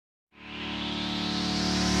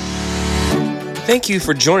Thank you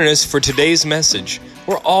for joining us for today's message.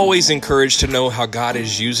 We're always encouraged to know how God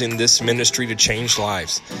is using this ministry to change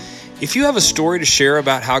lives. If you have a story to share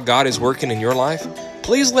about how God is working in your life,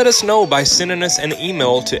 please let us know by sending us an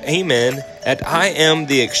email to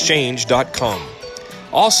amen@imtheexchange.com.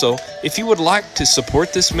 Also, if you would like to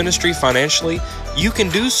support this ministry financially, you can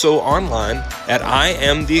do so online at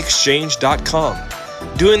imtheexchange.com.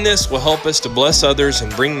 Doing this will help us to bless others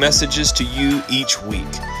and bring messages to you each week.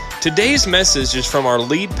 Today's message is from our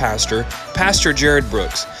lead pastor, Pastor Jarrod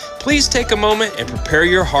Brooks. Please take a moment and prepare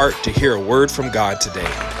your heart to hear a word from God today.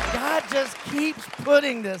 God just keeps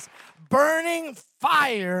putting this burning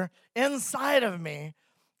fire inside of me.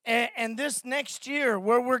 And this next year,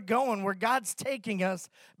 where we're going, where God's taking us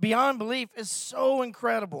beyond belief is so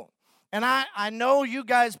incredible. And I know you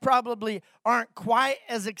guys probably aren't quite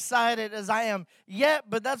as excited as I am yet,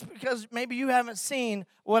 but that's because maybe you haven't seen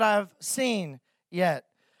what I've seen yet.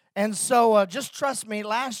 And so just trust me,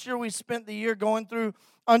 last year we spent the year going through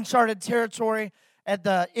uncharted territory. At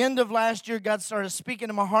the end of last year, God started speaking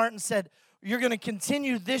to my heart and said, you're going to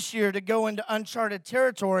continue this year to go into uncharted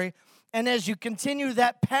territory. And as you continue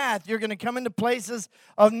that path, you're going to come into places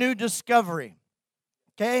of new discovery.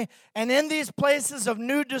 Okay? And in these places of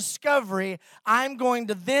new discovery, I'm going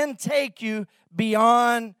to then take you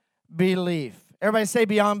beyond belief. Everybody say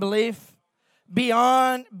beyond belief.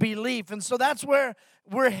 Beyond belief. And so that's where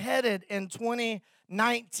we're headed in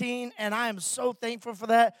 2019, and I am so thankful for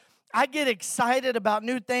that. I get excited about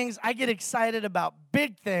new things. I get excited about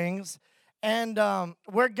big things, and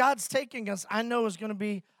where God's taking us, I know is going to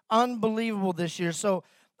be unbelievable this year. So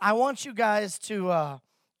I want you guys to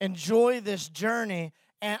enjoy this journey,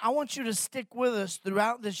 and I want you to stick with us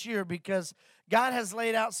throughout this year because God has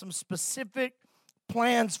laid out some specific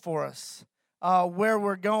plans for us where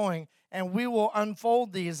we're going. And we will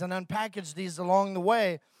unfold these and unpackage these along the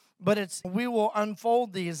way. But it's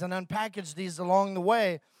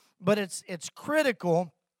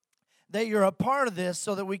critical that you're a part of this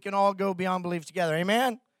so that we can all go beyond belief together.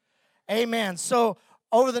 Amen? Amen. So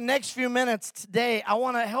over the next few minutes today, I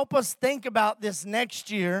want to help us think about this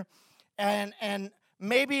next year and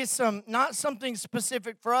maybe not something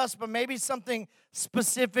specific for us, but maybe something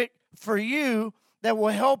specific for you that will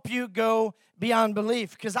help you go beyond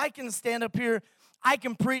belief. Because I can stand up here, I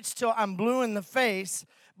can preach till I'm blue in the face,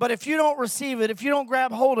 but if you don't receive it, if you don't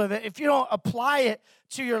grab hold of it, if you don't apply it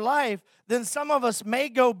to your life, then some of us may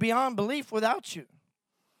go beyond belief without you.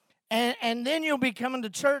 And then you'll be coming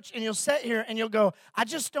to church and you'll sit here and you'll go, I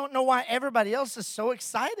just don't know why everybody else is so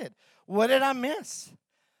excited. What did I miss?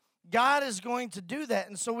 God is going to do that,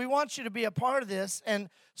 and so we want you to be a part of this. And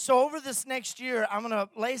so over this next year, I'm going to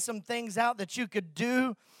lay some things out that you could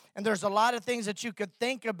do, and there's a lot of things that you could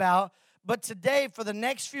think about. But today, for the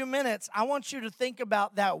next few minutes, I want you to think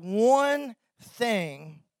about that one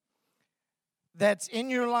thing that's in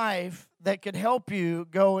your life that could help you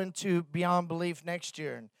go into beyond belief next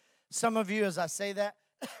year. And some of you, as I say that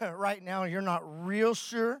right now, you're not real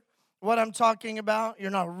sure what I'm talking about. You're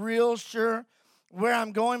not real sure where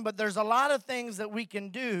I'm going, but there's a lot of things that we can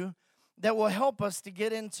do that will help us to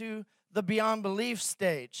get into the beyond belief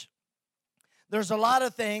stage. There's a lot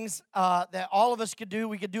of things that all of us could do,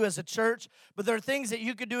 we could do as a church, but there are things that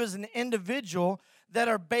you could do as an individual that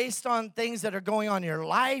are based on things that are going on in your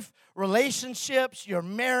life, relationships, your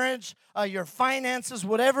marriage, your finances,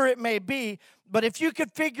 whatever it may be. But if you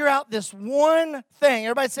could figure out this one thing,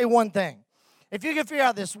 everybody say one thing. If you could figure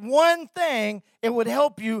out this one thing, it would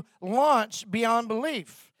help you launch beyond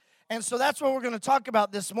belief. And so that's what we're going to talk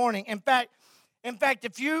about this morning. In fact,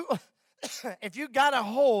 if you got a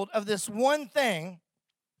hold of this one thing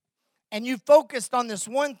and you focused on this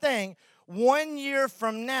one thing, 1 year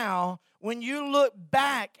from now, when you look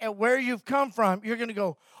back at where you've come from, you're going to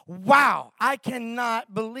go, wow, I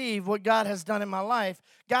cannot believe what God has done in my life.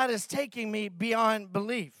 God is taking me beyond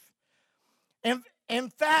belief. In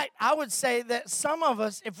fact, I would say that some of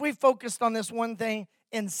us, if we focused on this one thing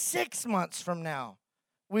in 6 months from now,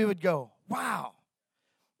 we would go, wow.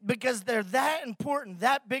 Because they're that important,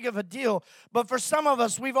 that big of a deal. But for some of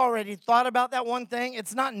us, we've already thought about that one thing.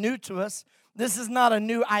 It's not new to us. This is not a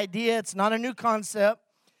new idea. It's not a new concept.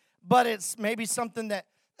 But it's maybe something that,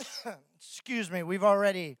 we've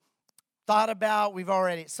already thought about.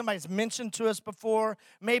 Somebody's mentioned to us before.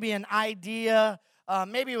 Maybe an idea.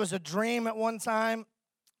 Maybe it was a dream at one time.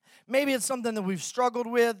 Maybe it's something that we've struggled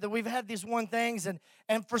with, that we've had these one things, and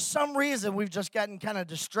for some reason we've just gotten kind of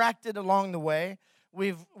distracted along the way.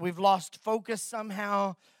 We've lost focus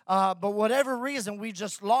somehow, but whatever reason, we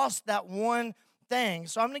just lost that one thing.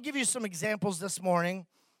 So I'm going to give you some examples this morning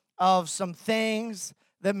of some things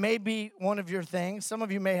that may be one of your things. Some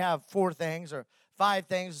of you may have 4 things or 5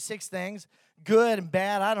 things or 6 things, good and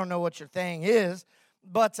bad. I don't know what your thing is,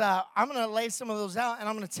 but I'm going to lay some of those out, and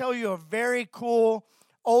I'm going to tell you a very cool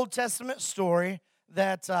Old Testament story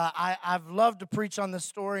that I've loved to preach on this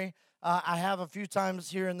story. I have a few times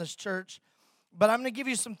here in this church, but I'm going to give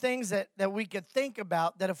you some things that we could think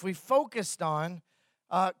about that if we focused on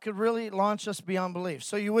could really launch us beyond belief.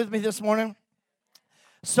 So you with me this morning?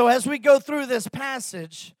 So as we go through this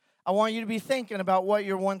passage, I want you to be thinking about what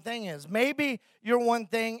your one thing is. Maybe your one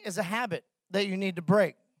thing is a habit that you need to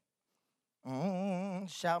break.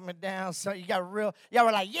 Shout me down. So you got real, y'all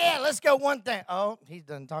were like, yeah, let's go one thing. Oh, he's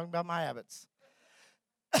done talking about my habits.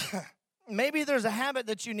 Maybe there's a habit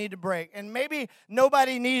that you need to break, and maybe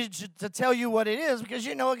nobody needs to tell you what it is because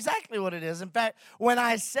you know exactly what it is. In fact, when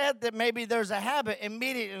I said that maybe there's a habit,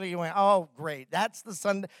 immediately you went, oh, great, that's the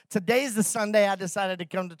Sunday. Today's the Sunday I decided to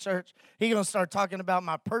come to church. He's going to start talking about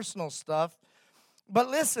my personal stuff. But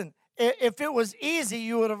listen, if it was easy,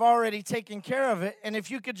 you would have already taken care of it, and if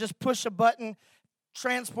you could just push a button,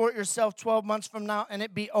 transport yourself 12 months from now, and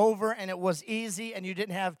it be over, and it was easy, and you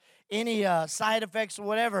didn't have any side effects or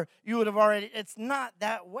whatever, you would have already, it's not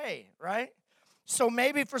that way, right? So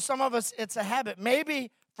maybe for some of us, it's a habit. Maybe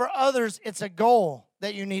for others, it's a goal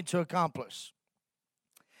that you need to accomplish.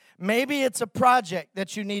 Maybe it's a project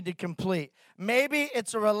that you need to complete. Maybe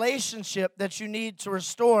it's a relationship that you need to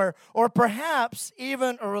restore, or perhaps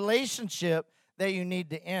even a relationship that you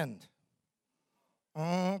need to end.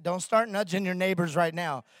 Don't start nudging your neighbors right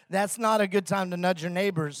now. That's not a good time to nudge your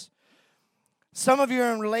neighbors. Some of you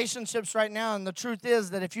are in relationships right now, and the truth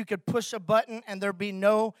is that if you could push a button and there be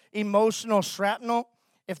no emotional shrapnel,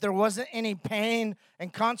 if there wasn't any pain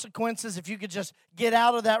and consequences, if you could just get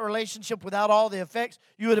out of that relationship without all the effects,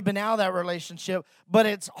 you would have been out of that relationship. But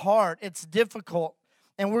it's hard. It's difficult,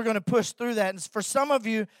 and we're going to push through that. And for some of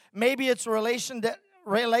you, maybe it's a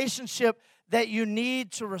relationship that you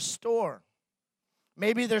need to restore.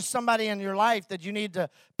 Maybe there's somebody in your life that you need to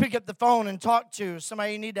pick up the phone and talk to,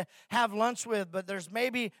 somebody you need to have lunch with, but there's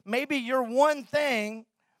maybe your one thing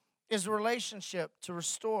is a relationship to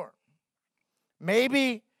restore.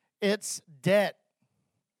 Maybe it's debt.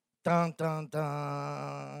 Dun, dun,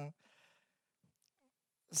 dun.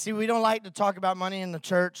 See, we don't like to talk about money in the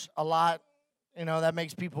church a lot. You know, that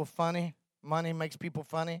makes people funny. Money makes people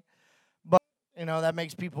funny. But, you know, that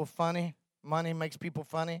makes people funny. Money makes people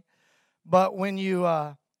funny. But when you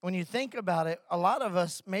think about it, a lot of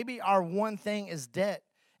us, maybe our one thing is debt.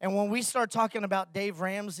 And when we start talking about Dave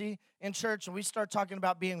Ramsey in church, and we start talking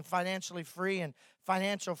about being financially free and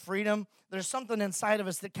financial freedom, there's something inside of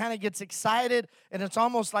us that kind of gets excited, and it's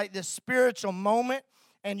almost like this spiritual moment.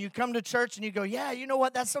 And you come to church and you go, yeah, you know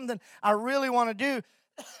what? That's something I really want to do.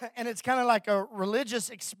 And it's kind of like a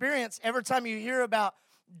religious experience. Every time you hear about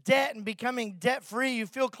debt and becoming debt-free, you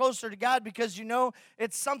feel closer to God because you know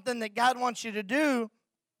it's something that God wants you to do,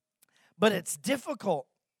 but it's difficult.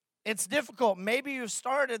 It's difficult. Maybe you've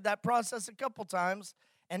started that process a couple times,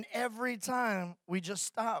 and every time we just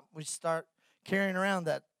stop. We start carrying around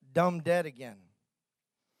that dumb debt again.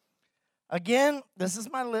 Again, this is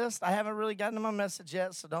my list. I haven't really gotten to my message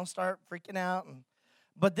yet, so don't start freaking out.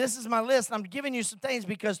 But this is my list. I'm giving you some things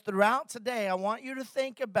because throughout today, I want you to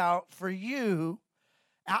think about, for you,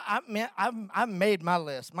 I've made my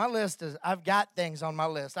list. My list is, I've got things on my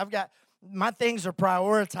list. My things are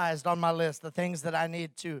prioritized on my list, the things that I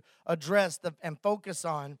need to address and focus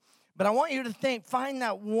on. But I want you to find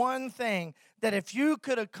that one thing that if you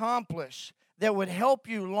could accomplish that would help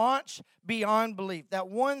you launch beyond belief, that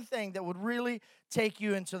one thing that would really take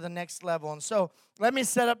you into the next level. And so let me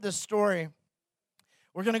set up this story.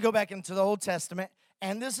 We're going to go back into the Old Testament,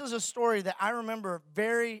 and this is a story that I remember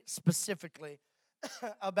very specifically.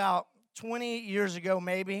 About 20 years ago,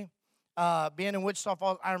 maybe, being in Wichita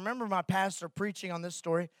Falls, I remember my pastor preaching on this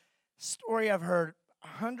story I've heard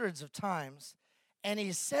hundreds of times, and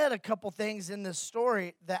he said a couple things in this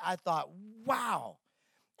story that I thought, wow.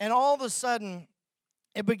 And all of a sudden,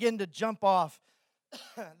 it began to jump off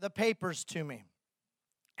the papers to me.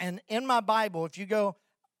 And in my Bible, if you go,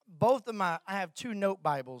 I have 2 note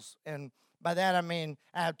Bibles, and by that I mean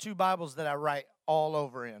I have 2 Bibles that I write all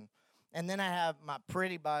over in. And then I have my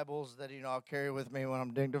pretty Bibles that, I'll carry with me when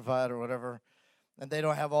I'm dignified or whatever. And they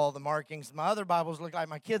don't have all the markings. My other Bibles look like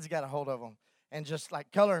my kids got a hold of them. And just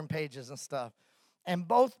like coloring pages and stuff. And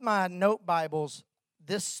both my note Bibles,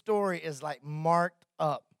 this story is like marked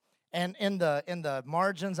up. And in the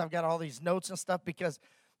margins, I've got all these notes and stuff because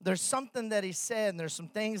there's something that he said. And there's some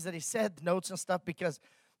things that he said, notes and stuff, because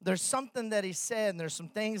there's something that he said. And there's some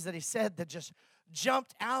things that he said that just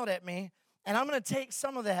jumped out at me. And I'm going to take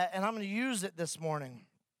some of that, and I'm going to use it this morning.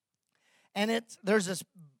 And there's this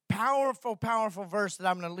powerful, powerful verse that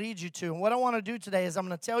I'm going to lead you to. And what I want to do today is I'm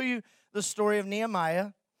going to tell you the story of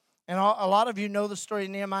Nehemiah. And a lot of you know the story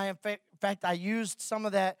of Nehemiah. In fact, I used some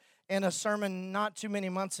of that in a sermon not too many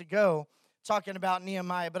months ago talking about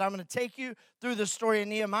Nehemiah. But I'm going to take you through the story of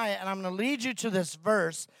Nehemiah, and I'm going to lead you to this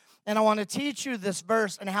verse. And I want to teach you this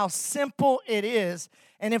verse and how simple it is.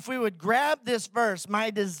 And if we would grab this verse,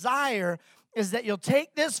 my desire is that you'll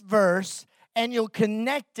take this verse and you'll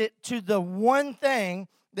connect it to the one thing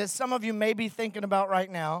that some of you may be thinking about right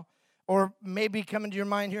now, or maybe coming to your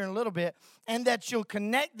mind here in a little bit, and that you'll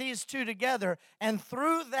connect these two together, and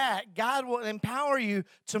through that, God will empower you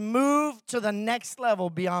to move to the next level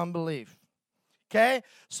beyond belief. Okay?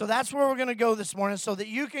 So that's where we're going to go this morning, so that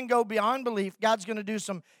you can go beyond belief. God's going to do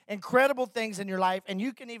some incredible things in your life, and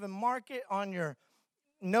you can even mark it on your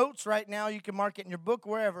notes right now. You can mark it in your book,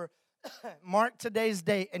 wherever. Mark today's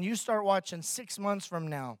date, and you start watching 6 months from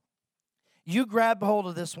now. You grab hold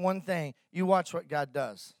of this one thing. You watch what God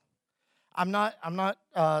does. I'm not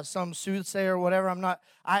some soothsayer or whatever.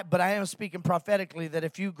 But I am speaking prophetically that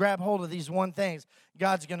if you grab hold of these one things,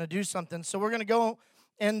 God's going to do something. So we're going to go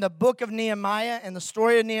in the book of Nehemiah and the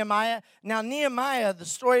story of Nehemiah. Now, the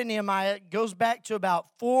story of Nehemiah goes back to about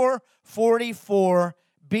 444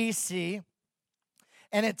 BC,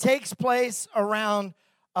 and it takes place around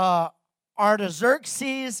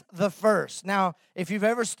Artaxerxes the First. Now, if you've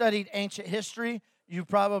ever studied ancient history, you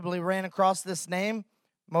probably ran across this name.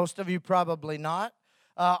 Most of you probably not.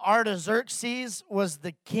 Artaxerxes was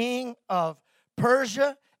the king of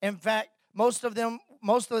Persia. In fact, most of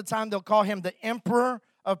the time they'll call him the emperor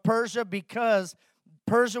of Persia, because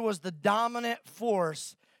Persia was the dominant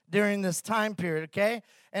force during this time period, okay?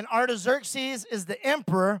 And Artaxerxes is the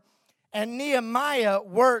emperor, and Nehemiah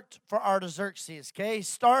worked for Artaxerxes, okay? He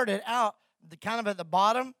started out kind of at the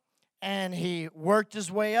bottom, and he worked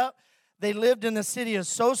his way up. They lived in the city of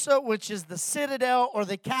Susa, which is the citadel or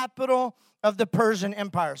the capital of the Persian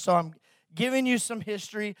Empire. So I'm giving you some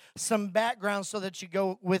history, some background so that you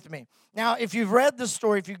go with me. Now, if you've read the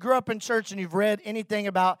story, if you grew up in church and you've read anything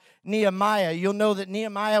about Nehemiah, you'll know that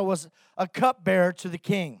Nehemiah was a cupbearer to the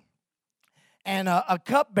king. And a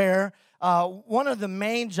cupbearer, one of the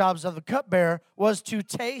main jobs of the cupbearer was to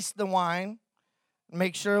taste the wine,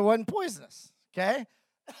 make sure it wasn't poisonous, okay?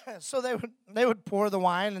 So they would pour the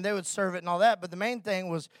wine and they would serve it and all that. But the main thing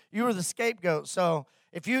was you were the scapegoat. So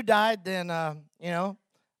if you died, then,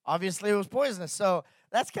 obviously it was poisonous. So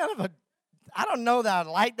that's kind of I don't know that I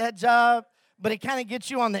like that job, but it kind of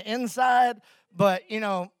gets you on the inside. But,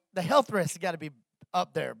 the health risk has got to be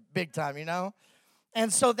up there big time,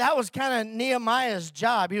 And so that was kind of Nehemiah's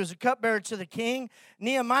job. He was a cupbearer to the king.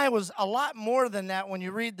 Nehemiah was a lot more than that when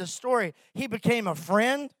you read the story. He became a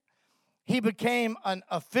friend. He became an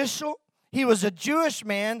official. He was a Jewish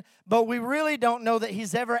man, but we really don't know that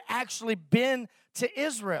he's ever actually been to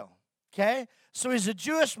Israel, okay? So he's a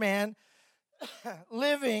Jewish man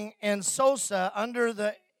living in Susa under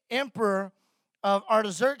the emperor of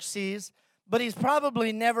Artaxerxes, but he's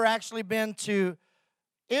probably never actually been to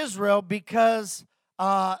Israel, because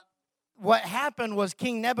what happened was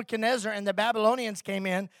King Nebuchadnezzar and the Babylonians came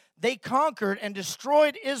in. They conquered and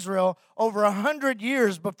destroyed Israel over 100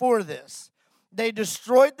 years before this. They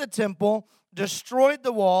destroyed the temple, destroyed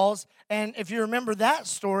the walls, and if you remember that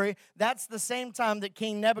story, that's the same time that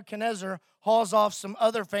King Nebuchadnezzar hauls off some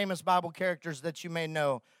other famous Bible characters that you may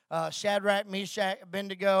know, Shadrach, Meshach,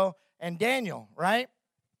 Abednego, and Daniel, right?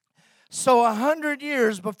 So 100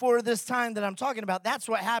 years before this time that I'm talking about, that's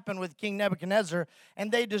what happened with King Nebuchadnezzar,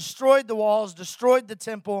 and they destroyed the walls, destroyed the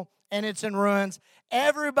temple, and it's in ruins.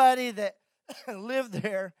 Everybody that lived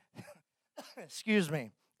there,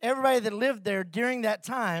 everybody that lived there during that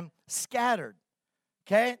time scattered,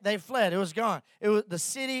 okay? They fled. It was gone. The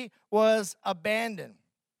city was abandoned.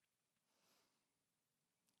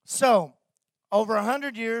 So, over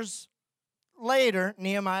 100 years later,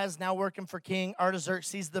 Nehemiah is now working for King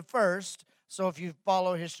Artaxerxes the First. So if you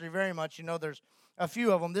follow history very much, you know there's a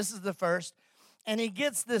few of them. This is the first. And he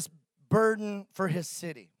gets this burden for his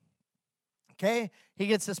city. Okay? He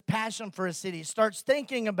gets this passion for his city. He starts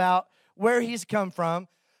thinking about where he's come from.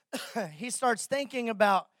 He starts thinking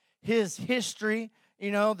about his history,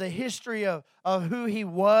 the history of who he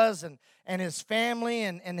was and his family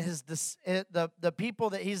and the people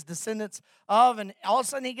that he's descendants of. And all of a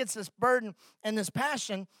sudden he gets this burden and this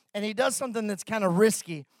passion, and he does something that's kind of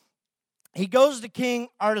risky. He goes to King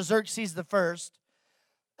Artaxerxes the First.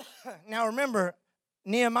 Now remember,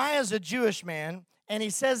 Nehemiah is a Jewish man, and he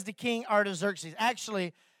says to King Artaxerxes,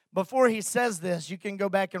 actually, before he says this, you can go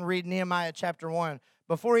back and read Nehemiah chapter 1.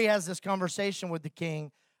 Before he has this conversation with the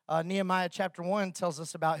king, Nehemiah chapter 1 tells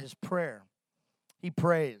us about his prayer. He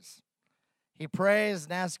prays. He prays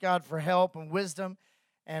and asks God for help and wisdom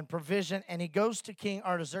and provision. And he goes to King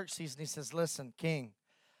Artaxerxes and he says, listen, King,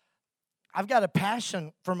 I've got a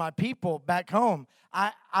passion for my people back home.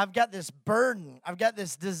 I've got this burden. I've got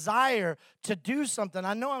this desire to do something.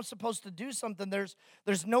 I know I'm supposed to do something. There's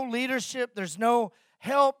no leadership. There's no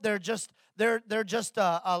help. They're just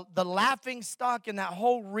the laughing stock in that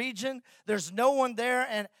whole region. There's no one there,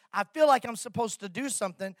 and I feel like I'm supposed to do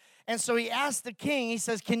something. And so he asked the king, he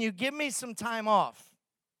says, can you give me some time off?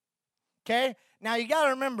 Okay? Now you got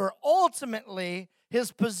to remember, ultimately,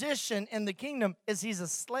 his position in the kingdom is he's a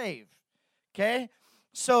slave. Okay?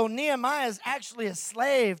 So Nehemiah is actually a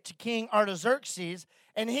slave to King Artaxerxes,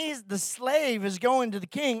 and the slave is going to the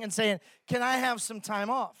king and saying, can I have some time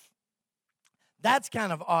off? That's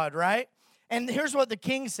kind of odd, right? And here's what the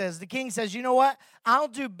king says. The king says, you know what? I'll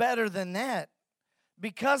do better than that.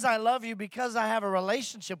 Because I love you, because I have a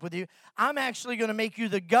relationship with you, I'm actually going to make you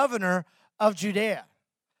the governor of Judea.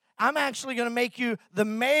 I'm actually going to make you the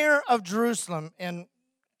mayor of Jerusalem in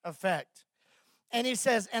effect. And he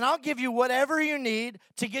says, and I'll give you whatever you need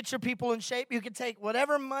to get your people in shape. You can take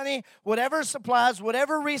whatever money, whatever supplies,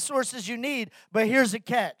 whatever resources you need. But here's a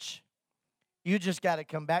catch. You just got to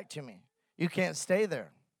come back to me. You can't stay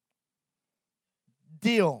there.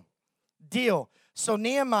 Deal. So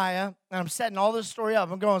Nehemiah, and I'm setting all this story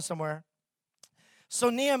up. I'm going somewhere. So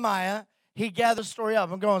Nehemiah, he gathers story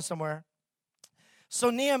up. I'm going somewhere. So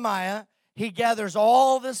Nehemiah, he gathers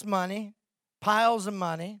all this money, piles of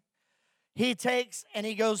money. He takes and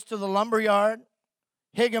he goes to the lumber yard,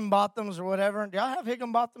 Higginbotham's or whatever. Do y'all have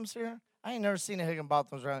Higginbotham's here? I ain't never seen a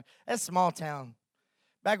Higginbotham's around. That's a small town.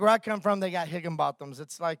 Back where I come from, they got Higginbotham's.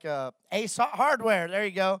 It's like Ace Hardware. There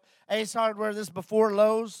you go. Ace Hardware. This is before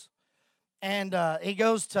Lowe's. And he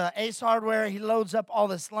goes to Ace Hardware. He loads up all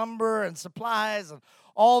this lumber and supplies and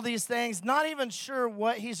all these things. Not even sure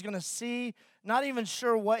what he's going to see. Not even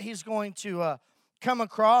sure what he's going to come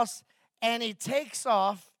across. And he takes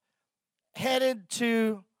off, headed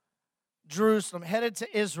to Jerusalem, headed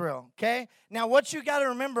to Israel, okay? Now, what you got to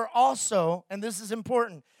remember also, and this is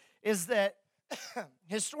important, is that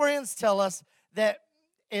historians tell us that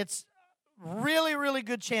it's really, really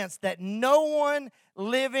good chance that no one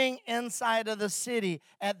living inside of the city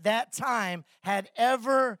at that time had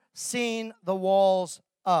ever seen the walls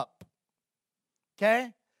up,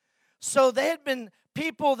 okay? So they had been,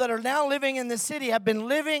 people that are now living in the city have been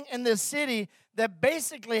living in this city that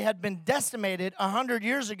basically had been decimated 100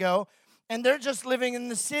 years ago, and they're just living in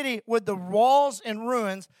the city with the walls in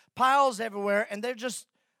ruins, piles everywhere, and they're just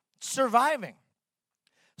surviving.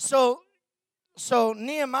 So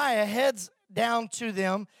Nehemiah heads down to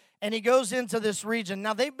them, and he goes into this region.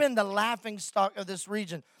 Now, they've been the laughing stock of this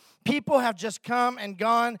region. People have just come and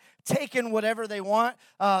gone, taken whatever they want.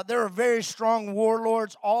 There are very strong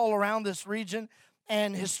warlords all around this region.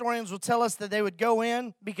 And historians will tell us that they would go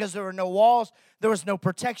in because there were no walls, there was no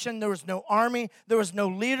protection, there was no army, there was no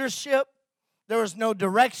leadership, there was no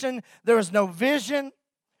direction, there was no vision.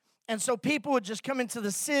 And so people would just come into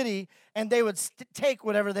the city and they would take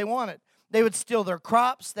whatever they wanted. They would steal their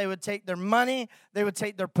crops, they would take their money, they would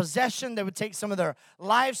take their possession, they would take some of their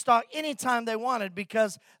livestock anytime they wanted,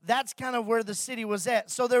 because that's kind of where the city was at.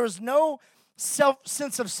 So there was no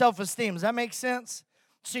sense of self-esteem. Does that make sense?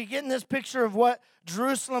 So you get in this picture of what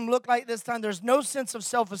Jerusalem looked like this time. There's no sense of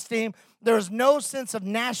self-esteem. There was no sense of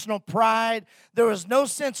national pride. There was no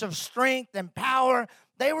sense of strength and power.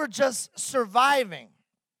 They were just surviving.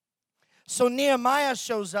 So Nehemiah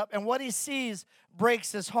shows up, and what he sees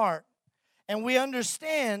breaks his heart. And we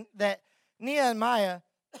understand that Nehemiah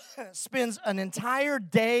spends an entire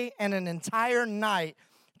day and an entire night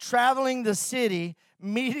traveling the city,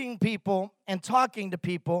 meeting people and talking to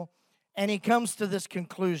people, and he comes to this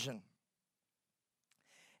conclusion.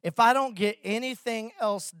 If I don't get anything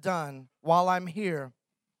else done while I'm here,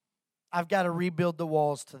 I've got to rebuild the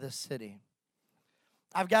walls to this city.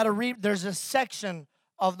 I've got to there's a section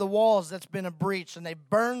of the walls that's been a breach, and they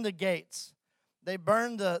burned the gates. They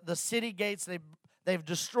burned the city gates. They've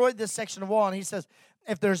destroyed this section of wall, and he says,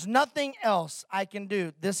 if there's nothing else I can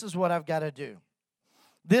do, this is what I've got to do.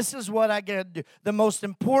 This is what I got to do. The most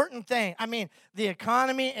important thing. I mean, the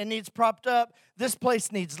economy, it needs propped up. This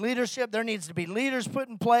place needs leadership. There needs to be leaders put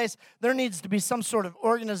in place. There needs to be some sort of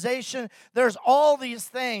organization. There's all these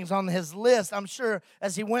things on his list, I'm sure,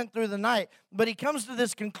 as he went through the night. But he comes to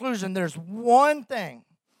this conclusion. There's one thing.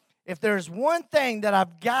 If there's one thing that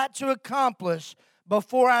I've got to accomplish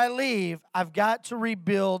before I leave, I've got to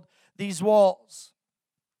rebuild these walls.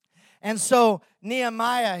 And so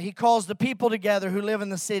Nehemiah, he calls the people together who live in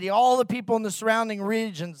the city, all the people in the surrounding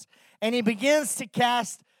regions, and he begins to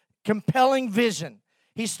cast compelling vision.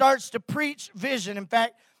 He starts to preach vision. In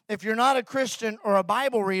fact, if you're not a Christian or a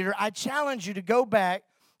Bible reader, I challenge you to go back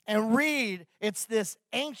and read. It's this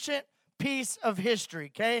ancient piece of history,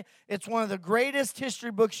 okay? It's one of the greatest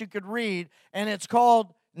history books you could read, and it's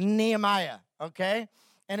called Nehemiah, okay?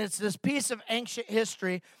 And it's this piece of ancient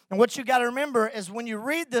history. And what you got to remember is when you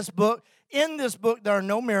read this book, in this book, there are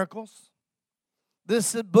no miracles.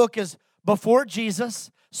 This book is before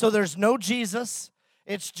Jesus, so there's no Jesus.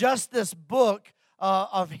 It's just this book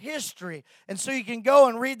of history. And so you can go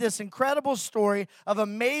and read this incredible story of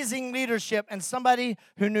amazing leadership and somebody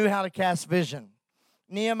who knew how to cast vision.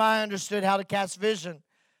 Nehemiah understood how to cast vision.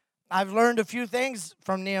 I've learned a few things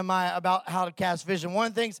from Nehemiah about how to cast vision. One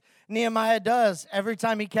of the things Nehemiah does every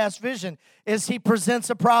time he casts vision is he presents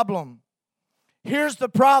a problem. Here's the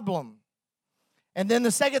problem. And then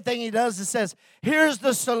the second thing he does is says, here's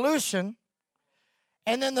the solution.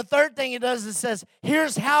 And then the third thing he does is says,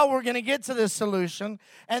 here's how we're going to get to this solution.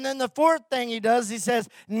 And then the fourth thing he does, he says,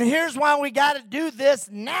 and here's why we got to do this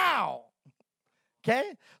now.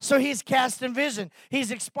 Okay? So he's casting vision.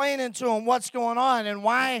 He's explaining to them what's going on and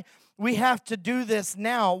why we have to do this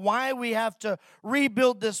now, why we have to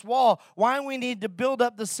rebuild this wall, why we need to build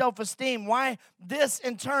up the self-esteem, why this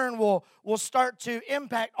in turn will start to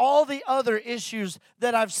impact all the other issues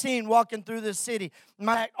that I've seen walking through this city.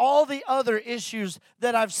 All the other issues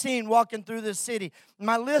that I've seen walking through this city.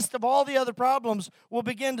 My list of all the other problems will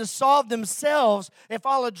begin to solve themselves if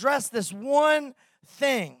I'll address this one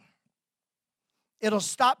thing. It'll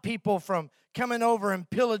stop people from coming over and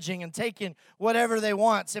pillaging and taking whatever they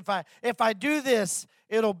want. If I do this,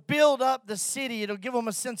 it'll build up the city. It'll give them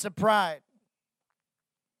a sense of pride.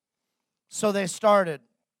 So they started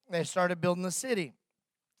building the city.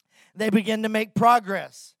 They began to make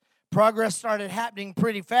progress. Progress started happening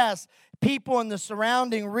pretty fast. People in the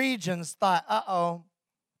surrounding regions thought, uh-oh,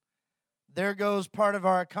 there goes part of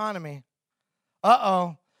our economy.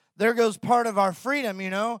 Uh-oh. There goes part of our freedom,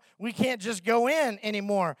 We can't just go in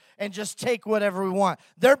anymore and just take whatever we want.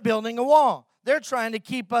 They're building a wall. They're trying to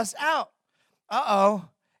keep us out. Uh-oh.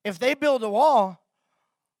 If they build a wall,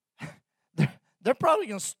 they're probably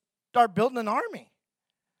going to start building an army.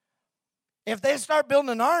 If they start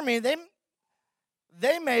building an army,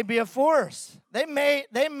 they may be a force. They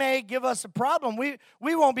may give us a problem. We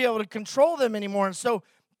won't be able to control them anymore. And so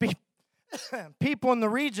people in the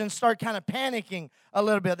region start kind of panicking a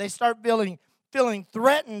little bit. They start feeling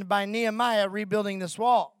threatened by Nehemiah rebuilding this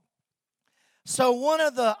wall. So one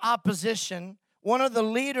of the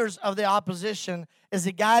leaders of the opposition is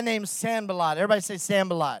a guy named Sanballat. Everybody say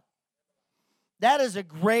Sanballat. That is a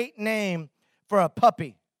great name for a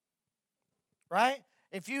puppy, right?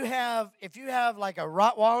 If you have like a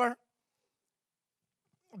Rottweiler,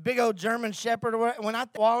 big old German Shepherd, or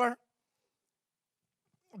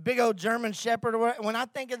big old German Shepherd, or when I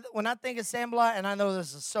think of Sandlot, and I know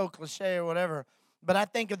this is so cliche or whatever, but I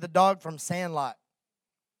think of the dog from Sandlot.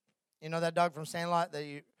 You know that dog from Sandlot that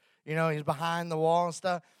he's behind the wall and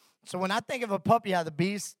stuff. So when I think of a puppy out of the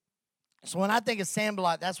beast, so when I think of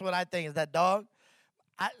Sandlot, that's what I think is that dog.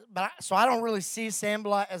 So I don't really see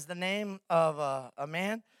Sandlot as the name of a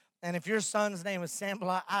man. And if your son's name is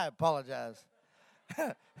Sandlot, I apologize.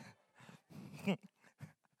 I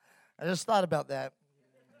just thought about that.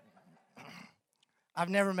 I've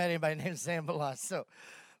never met anybody named Sandlot, so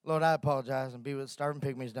Lord, I apologize and be with starving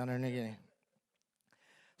pygmies down there in the beginning.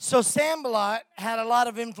 So Sanballat had a lot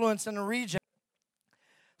of influence in the region.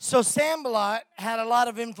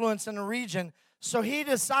 So he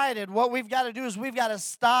decided what we've got to do is we've got to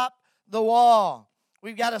stop the wall.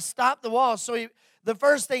 We've got to stop the wall. So the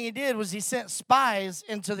first thing he did was he sent spies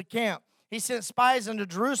into the camp. He sent spies into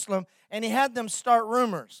Jerusalem, and he had them start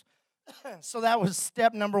rumors. So that was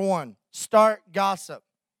step number one. Start gossip.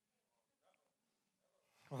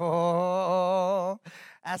 Oh,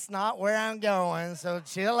 that's not where I'm going, so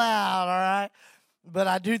chill out, all right? But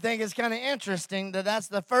I do think it's kind of interesting that that's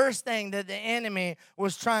the first thing that the enemy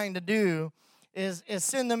was trying to do is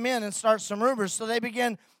send them in and start some rumors. So they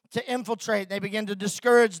begin to infiltrate. They begin to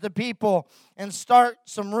discourage the people and start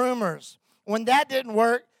some rumors. When that didn't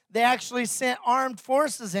work, they actually sent armed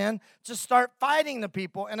forces in to start fighting the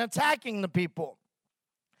people and attacking the people.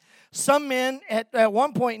 Some men, at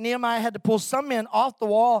one point, Nehemiah had to pull some men off the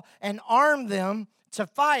wall and arm them to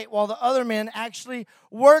fight while the other men actually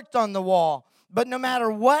worked on the wall. But no matter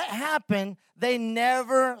what happened, they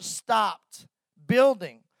never stopped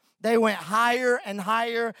building. They went higher and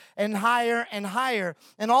higher and higher and higher.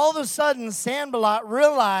 And all of a sudden, Sanballat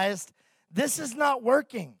realized this is not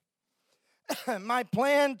working. my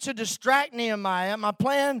plan to distract Nehemiah, my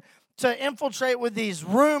plan to infiltrate with these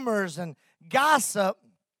rumors and gossip,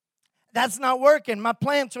 that's not working. My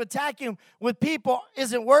plan to attack him with people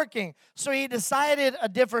isn't working. So he decided a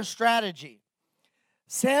different strategy.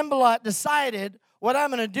 Sanballat decided what I'm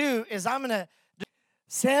going to do is I'm going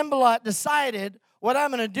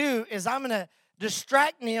to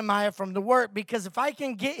distract Nehemiah from the work, because if I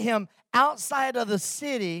can get him outside of the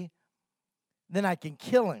city, then I can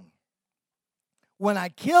kill him. When I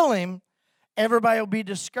kill him, everybody will be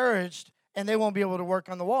discouraged and they won't be able to work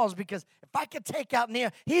on the walls, because if I could take out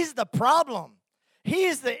Nehemiah, he's the problem.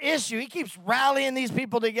 He's the issue. He keeps rallying these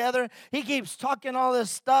people together. He keeps talking all this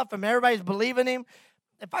stuff and everybody's believing him.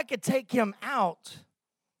 If I could take him out,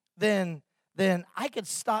 then I could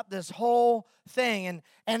stop this whole thing.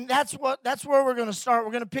 And that's where we're going to start.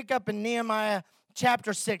 We're going to pick up in Nehemiah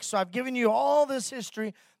chapter 6. So I've given you all this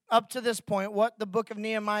history up to this point, what the book of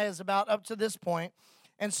Nehemiah is about up to this point.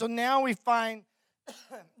 And so now we find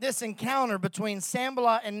this encounter between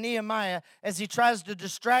Sanballat and Nehemiah as he tries to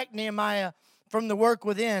distract Nehemiah from the work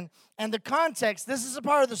within. And the context, this is a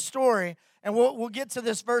part of the story, and we'll get to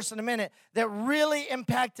this verse in a minute, that really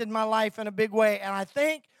impacted my life in a big way. And I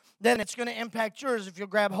think that it's going to impact yours if you'll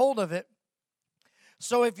grab hold of it.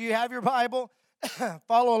 So if you have your Bible,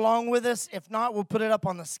 follow along with us. If not, we'll put it up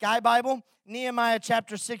on the Sky Bible. Nehemiah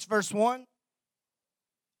chapter 6, verse 1.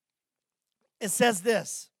 It says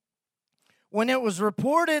this: when it was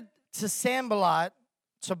reported to Sanballat,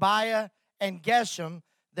 Tobiah, and Geshem,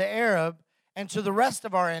 the Arab, and to the rest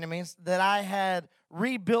of our enemies, that I had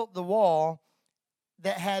rebuilt the wall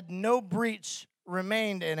that had no breach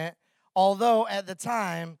remained in it, although at the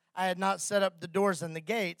time I had not set up the doors and the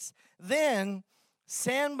gates, then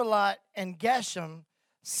Sanballat and Geshem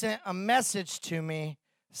sent a message to me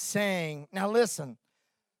saying, now listen,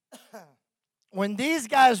 when these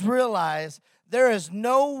guys realize there is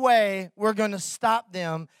no way we're going to stop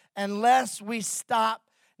them unless we stop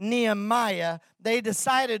Nehemiah, they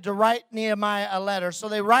decided to write Nehemiah a letter. So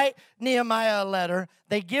they write Nehemiah a letter.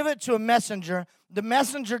 They give it to a messenger. The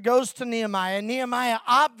messenger goes to Nehemiah. Nehemiah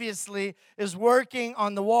obviously is working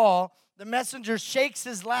on the wall. The messenger shakes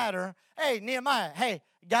his ladder. Hey, Nehemiah, hey,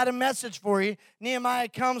 got a message for you. Nehemiah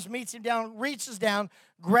comes, meets him down, reaches down,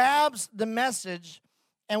 grabs the message,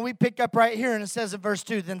 and we pick up right here, and it says in verse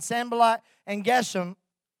 2, then Sanballat and Geshem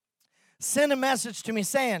sent a message to me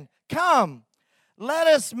saying, come, let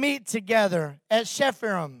us meet together at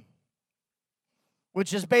Shepharim,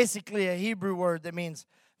 which is basically a Hebrew word that means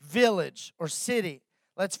village or city.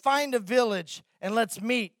 Let's find a village and let's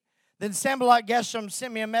meet. Then Sanballat Geshem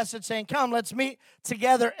sent me a message saying, come, let's meet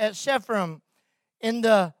together at Shepharim in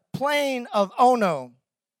the plain of Ono.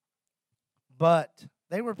 But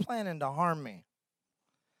they were planning to harm me.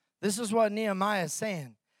 This is what Nehemiah is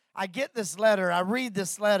saying. I get this letter. I read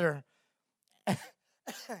this letter.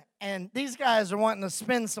 And these guys are wanting to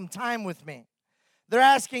spend some time with me. They're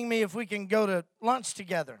asking me if we can go to lunch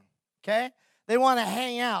together, okay? They want to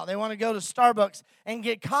hang out. They want to go to Starbucks and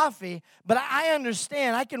get coffee. But I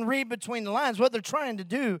understand. I can read between the lines. What they're trying to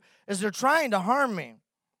do is they're trying to harm me.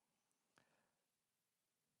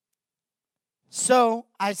 So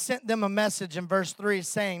I sent them a message in verse 3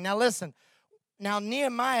 saying, now listen, now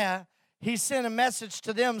Nehemiah, he sent a message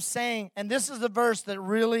to them saying, and this is the verse that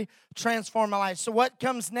really transformed my life. So what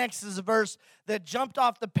comes next is a verse that jumped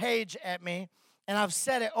off the page at me, and I've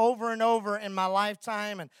said it over and over in my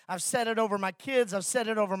lifetime, and I've said it over my kids, I've said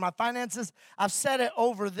it over my finances, I've said it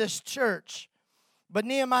over this church. But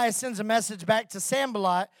Nehemiah sends a message back to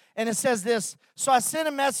Sanballat, and it says this, so I sent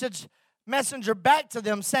a messenger back to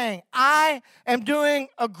them saying, I am doing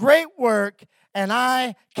a great work, and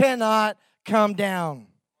I cannot come down.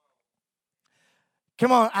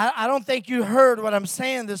 Come on, I don't think you heard what I'm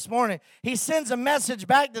saying this morning. He sends a message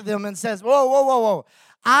back to them and says, whoa.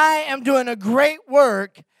 I am doing a great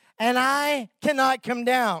work, and I cannot come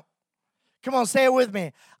down. Come on, say it with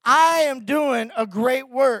me. I am doing a great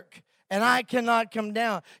work, and I cannot come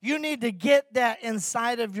down. You need to get that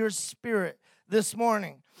inside of your spirit this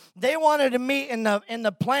morning. They wanted to meet in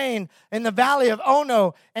the plain, in the valley of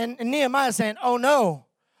Ono, and Nehemiah saying, oh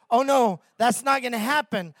no, that's not going to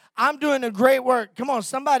happen. I'm doing a great work. Come on,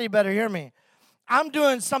 somebody better hear me. I'm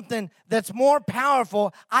doing something that's more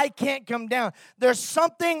powerful. I can't come down. There's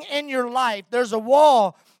something in your life. There's a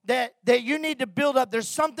wall that you need to build up. There's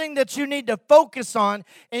something that you need to focus on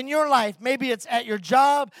in your life. Maybe it's at your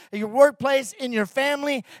job, at your workplace, in your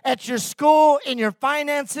family, at your school, in your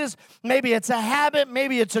finances. Maybe it's a habit.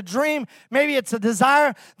 Maybe it's a dream. Maybe it's a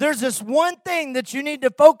desire. There's this one thing that you need to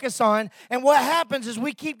focus on. And what happens is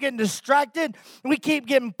we keep getting distracted. We keep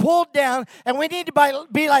getting pulled down. And we need to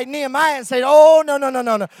be like Nehemiah and say, oh, no.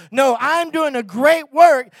 No, I'm doing a great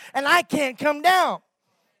work and I can't come down.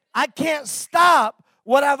 I can't stop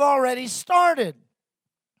what I've already started.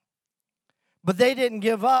 But they didn't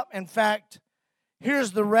give up. In fact,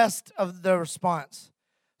 here's the rest of the response.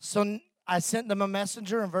 So I sent them a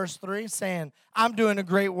messenger in verse 3 saying, I'm doing a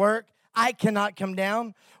great work. I cannot come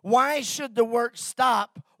down. Why should the work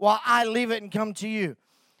stop while I leave it and come to you?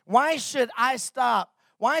 Why should I stop?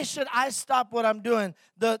 Why should I stop what I'm doing?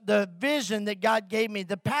 The vision that God gave me,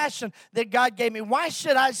 the passion that God gave me. Why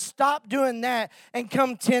should I stop doing that and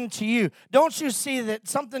come tend to you? Don't you see that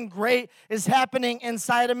something great is happening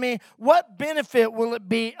inside of me? What benefit will it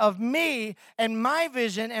be of me and my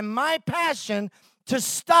vision and my passion to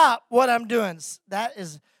stop what I'm doing?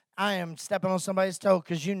 I am stepping on somebody's toe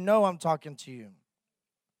because you know I'm talking to you.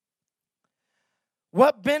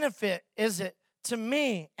 What benefit is it to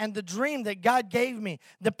me and the dream that God gave me,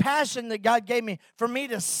 the passion that God gave me, for me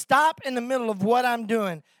to stop in the middle of what I'm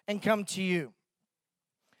doing and come to you?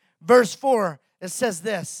 Verse 4, it says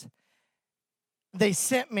this, they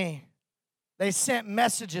sent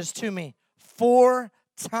messages to me 4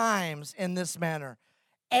 times in this manner,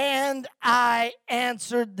 and I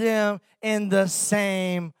answered them in the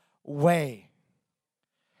same way.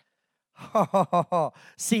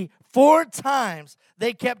 See, 4 times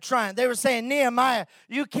they kept trying. They were saying, Nehemiah,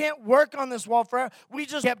 you can't work on this wall forever. We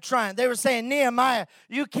just kept trying. They were saying, Nehemiah,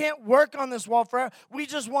 you can't work on this wall forever. We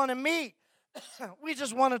just want to meet. We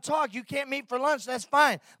just want to talk. You can't meet for lunch. That's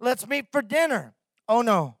fine. Let's meet for dinner. Oh,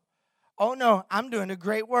 no. I'm doing a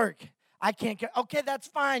great work. I can't. Okay, that's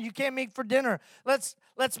fine. You can't meet for dinner. Let's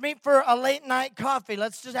meet for a late night coffee.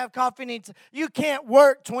 Let's just have coffee and eat. You can't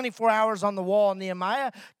work 24 hours on the wall,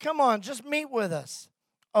 Nehemiah. Come on, just meet with us.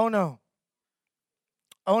 Oh, no.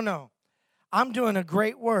 I'm doing a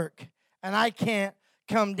great work, and I can't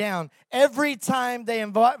come down. Every time they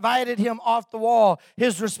invited him off the wall,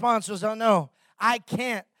 his response was, oh, no, I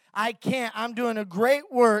can't. I'm doing a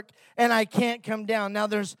great work, and I can't come down. Now,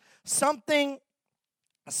 there's something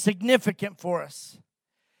significant for us.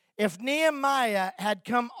 If Nehemiah had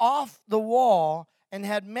come off the wall and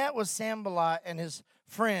had met with Sanballat and his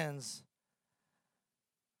friends,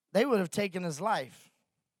 they would have taken his life.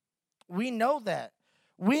 We know that.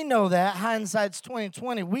 Hindsight's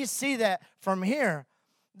 20/20. We see that from here.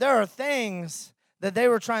 There are things that they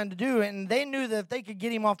were trying to do, and they knew that if they could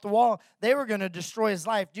get him off the wall, they were going to destroy his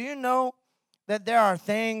life. Do you know that there are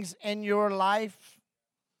things in your life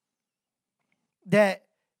that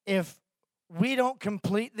if we don't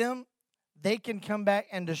complete them, they can come back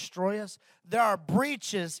and destroy us? There are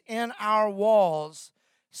breaches in our walls,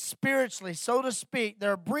 spiritually, so to speak.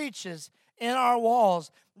 There are breaches in our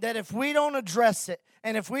walls that if we don't address it,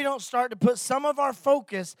 and if we don't start to put some of our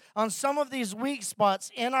focus on some of these weak spots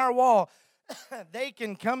in our wall, they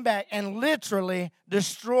can come back and literally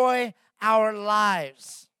destroy our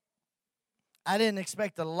lives. I didn't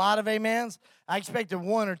expect a lot of amens. I expected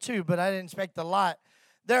 1 or 2, but I didn't expect a lot.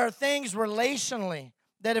 There are things relationally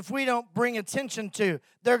that if we don't bring attention to,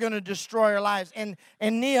 they're going to destroy our lives. And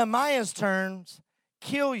in Nehemiah's terms,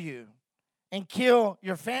 kill you and kill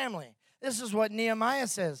your family. This is what Nehemiah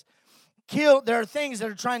says. There are things that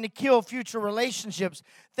are trying to kill future relationships,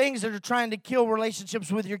 things that are trying to kill relationships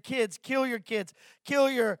with your kids, kill your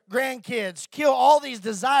grandkids, kill all these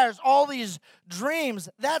desires, all these dreams.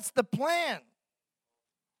 That's the plan.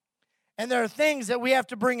 And there are things that we have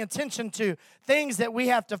to bring attention to, things that we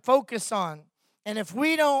have to focus on. And if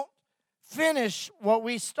we don't finish what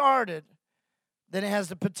we started, then it has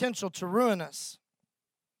the potential to ruin us.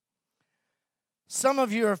 Some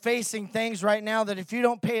of you are facing things right now that if you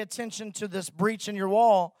don't pay attention to this breach in your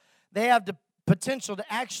wall, they have the potential to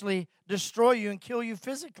actually destroy you and kill you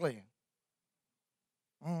physically.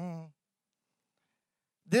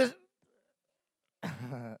 This,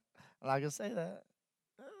 I'm not going to say that.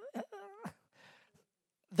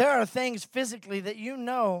 There are things physically that you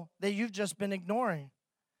know that you've just been ignoring.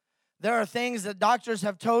 There are things that doctors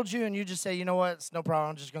have told you and you just say, you know what, it's no problem,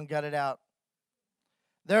 I'm just going to gut it out.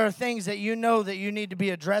 There are things that you know that you need to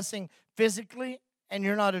be addressing physically, and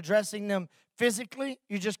you're not addressing them physically.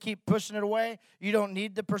 You just keep pushing it away. You don't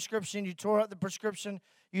need the prescription. You tore up the prescription.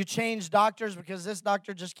 You change doctors because this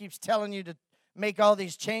doctor just keeps telling you to make all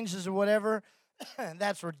these changes or whatever.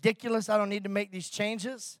 That's ridiculous. I don't need to make these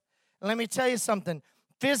changes. And let me tell you something.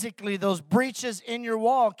 physically, those breaches in your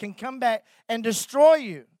wall can come back and destroy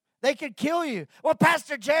you. They could kill you. Well,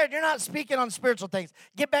 Pastor Jarrod, you're not speaking on spiritual things.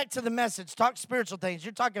 Get back to the message. Talk spiritual things.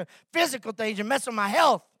 You're talking physical things. You're messing with my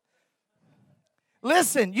health.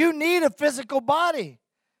 Listen, you need a physical body,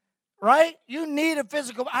 right? You need a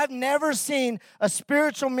physical. I've never seen a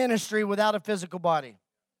spiritual ministry without a physical body.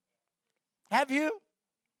 Have you?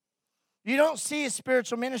 You don't see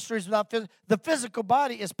spiritual ministries without the physical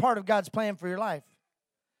body is part of God's plan for your life.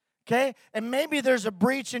 Okay? And maybe there's a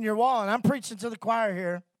breach in your wall, and I'm preaching to the choir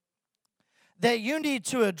here, that you need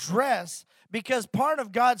to address, because part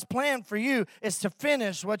of God's plan for you is to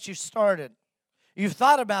finish what you started. You've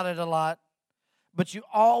thought about it a lot, but you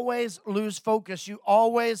always lose focus. You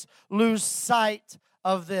always lose sight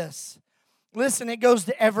of this. Listen, it goes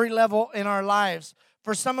to every level in our lives.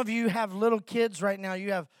 For some of you have little kids right now.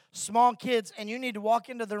 You have small kids, and you need to walk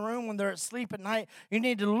into the room when they're asleep at night. You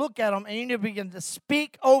need to look at them, and you need to begin to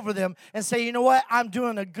speak over them and say, you know what? I'm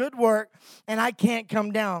doing a good work, and I can't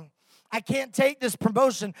come down. I can't take this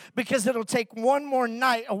promotion because it'll take one more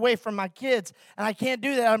night away from my kids, and I can't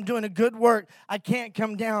do that. I'm doing a good work. I can't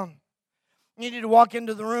come down. You need to walk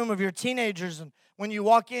into the room of your teenagers, and when you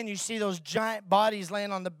walk in, you see those giant bodies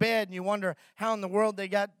laying on the bed, and you wonder how in the world they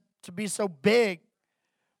got to be so big.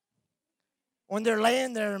 When they're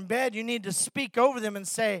laying there in bed, you need to speak over them and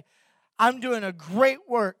say, I'm doing a great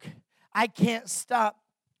work. I can't stop.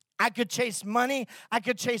 I could chase money. I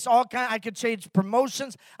could chase all kinds. I could chase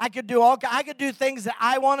promotions. I could do all kinds. I could do things that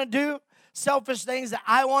I want to do, selfish things that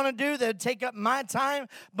I want to do that take up my time.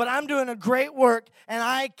 But I'm doing a great work, and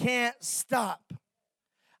I can't stop.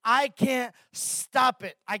 I can't stop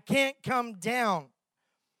it. I can't come down.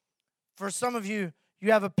 For some of you,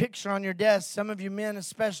 you have a picture on your desk. Some of you men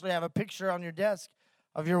especially have a picture on your desk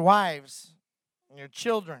of your wives and your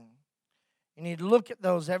children. You need to look at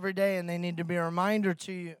those every day, and they need to be a reminder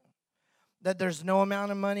to you that there's no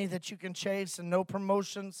amount of money that you can chase and no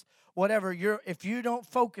promotions, whatever. If you don't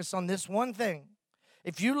focus on this one thing,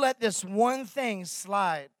 if you let this one thing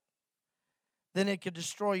slide, then it could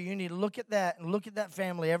destroy you. You need to look at that and look at that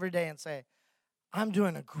family every day and say, I'm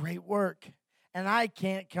doing a great work, and I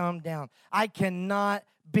can't come down. I cannot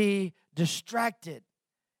be distracted.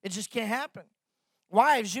 It just can't happen.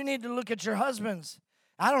 Wives, you need to look at your husbands.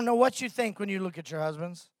 I don't know what you think when you look at your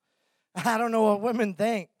husbands. I don't know what women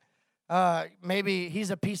think. Maybe he's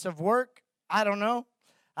a piece of work. I don't know.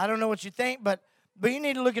 I don't know what you think, but you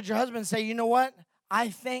need to look at your husband and say, you know what? I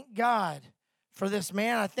thank God for this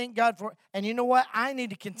man. I thank God for, and you know what? I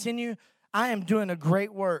need to continue. I am doing a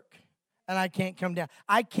great work, and I can't come down.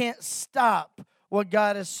 I can't stop what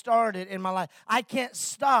God has started in my life. I can't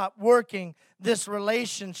stop working this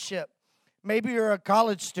relationship. Maybe you're a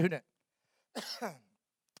college student,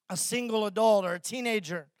 a single adult, or a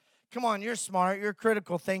teenager. Come on, you're smart. You're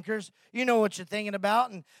critical thinkers. You know what you're thinking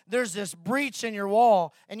about. And there's this breach in your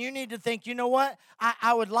wall. And you need to think, you know what?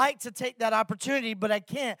 I would like to take that opportunity, but I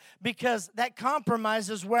can't because that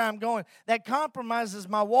compromises where I'm going. That compromises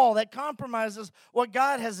my wall. That compromises what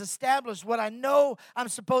God has established, what I know I'm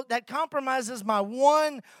supposed. That compromises my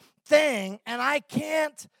one thing, and I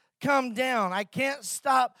can't come down. I can't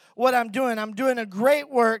stop what I'm doing. I'm doing a great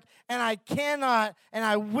work, and I cannot and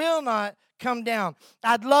I will not come down.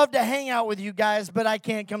 I'd love to hang out with you guys, but I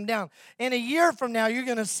can't come down. In a year from now, you're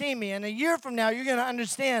going to see me. In a year from now, you're going to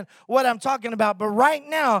understand what I'm talking about. But right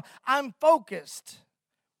now, I'm focused,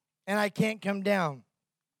 and I can't come down.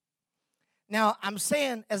 Now,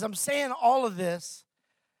 as I'm saying all of this,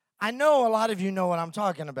 I know a lot of you know what I'm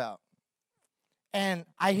talking about. And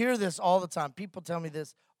I hear this all the time. People tell me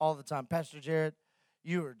this all the time. Pastor Jarrod,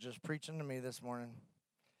 you were just preaching to me this morning.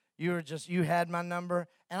 You had my number.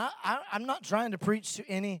 And I'm not trying to preach to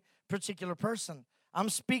any particular person. I'm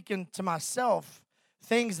speaking to myself,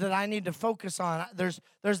 things that I need to focus on. There's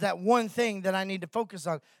that one thing that I need to focus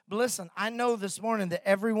on. But listen, I know this morning that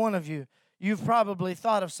every one of you, you've probably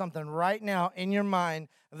thought of something right now in your mind,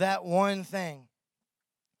 that one thing.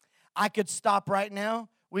 I could stop right now.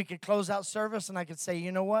 We could close out service, and I could say,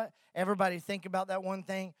 you know what? Everybody think about that one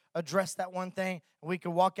thing, address that one thing, and we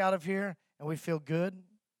could walk out of here, and we feel good.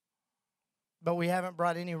 But we haven't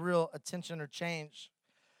brought any real attention or change.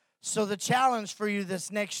 So the challenge for you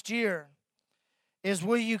this next year is,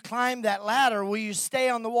 will you climb that ladder? Will you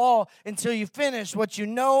stay on the wall until you finish what you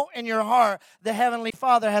know in your heart the Heavenly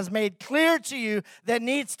Father has made clear to you that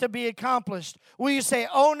needs to be accomplished? Will you say,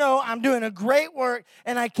 oh no, I'm doing a great work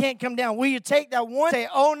and I can't come down? Will you take that one, say,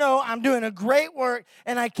 oh no, I'm doing a great work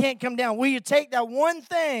and I can't come down? Will you take that one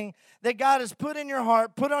thing that God has put in your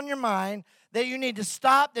heart, put on your mind, that you need to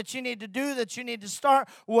stop, that you need to do, that you need to start,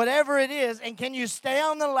 whatever it is. And can you stay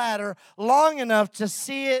on the ladder long enough to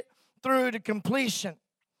see it through to completion?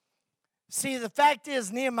 See, the fact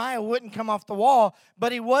is, Nehemiah wouldn't come off the wall,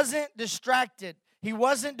 but he wasn't distracted. He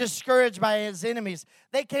wasn't discouraged by his enemies.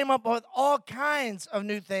 They came up with all kinds of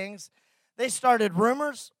new things. They started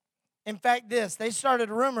rumors. In fact, they started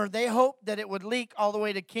a rumor. They hoped that it would leak all the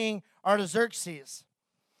way to King Artaxerxes,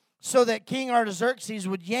 so that King Artaxerxes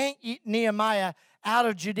would yank Nehemiah out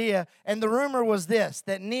of Judea. And the rumor was this,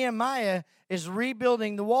 that Nehemiah is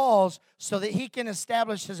rebuilding the walls so that he can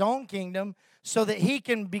establish his own kingdom, so that he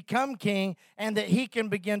can become king, and that he can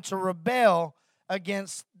begin to rebel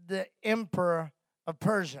against the emperor of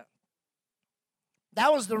Persia.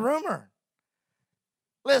 That was the rumor.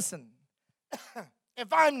 Listen,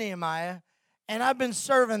 if I'm Nehemiah, and I've been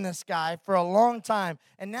serving this guy for a long time,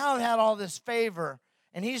 and now I've had all this favor,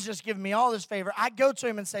 and he's just giving me all this favor, I go to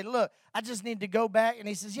him and say, look, I just need to go back. And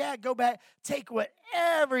he says, yeah, go back. Take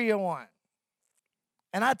whatever you want.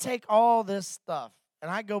 And I take all this stuff,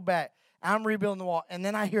 and I go back. I'm rebuilding the wall. And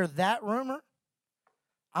then I hear that rumor,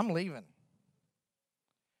 I'm leaving.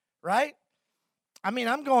 Right? I mean,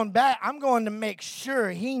 I'm going back. I'm going to make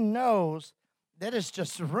sure he knows that it's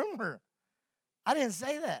just a rumor. I didn't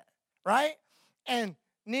say that. Right? And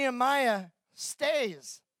Nehemiah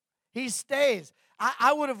stays. He stays.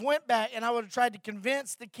 I would have went back and I would have tried to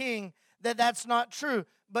convince the king that that's not true.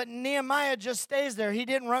 But Nehemiah just stays there. He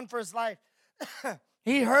didn't run for his life.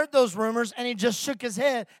 He heard those rumors and he just shook his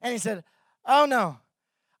head and he said, oh no,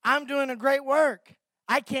 I'm doing a great work.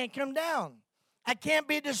 I can't come down. I can't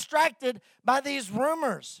be distracted by these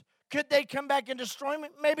rumors. Could they come back and destroy me?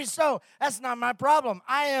 Maybe so. That's not my problem.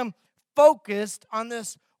 I am focused on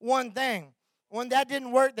this one thing. When that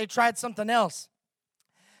didn't work, they tried something else.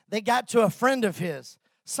 They got to a friend of his,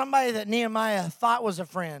 somebody that Nehemiah thought was a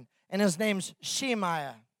friend, and his name's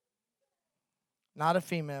Shemaiah. Not a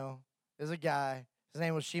female, is a guy. His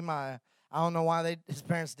name was Shemaiah. I don't know why his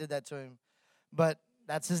parents did that to him, but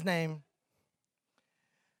that's his name.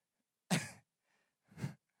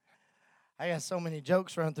 I got so many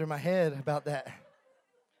jokes running through my head about that.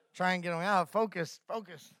 Try and get them out. Focus.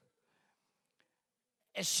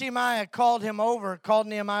 And Shemaiah called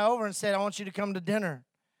Nehemiah over and said, I want you to come to dinner.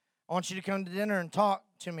 I want you to come to dinner and talk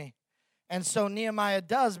to me. And so Nehemiah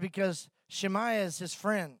does, because Shemaiah is his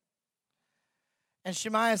friend. And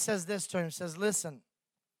Shemaiah says this to him. He says, listen,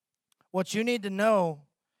 what you need to know,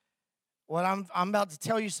 what I'm about to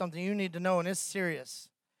tell you something you need to know, and it's serious.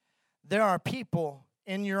 There are people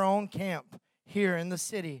in your own camp here in the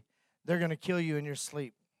city, they're going to kill you in your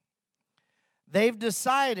sleep. They've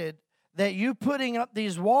decided that you putting up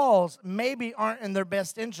these walls maybe aren't in their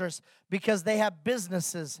best interest, because they have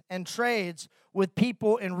businesses and trades with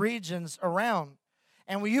people in regions around.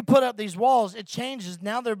 And when you put up these walls, it changes.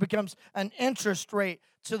 Now there becomes an interest rate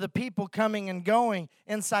to the people coming and going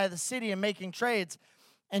inside the city and making trades.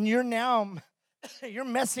 And you're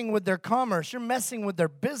messing with their commerce. You're messing with their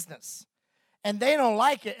business. And they don't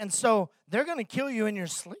like it. And so they're going to kill you in your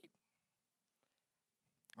sleep.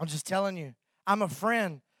 I'm just telling you. I'm a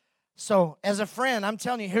friend. So as a friend, I'm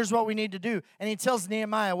telling you, here's what we need to do. And he tells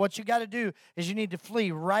Nehemiah, what you got to do is you need to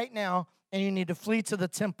flee right now, and you need to flee to the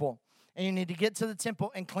temple. And you need to get to the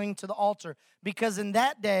temple and cling to the altar. Because in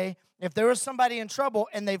that day, if there was somebody in trouble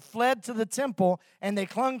and they fled to the temple and they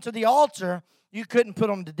clung to the altar, you couldn't put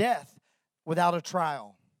them to death without a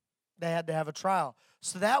trial. They had to have a trial.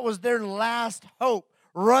 So that was their last hope.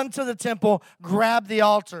 Run to the temple, grab the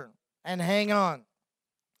altar, and hang on.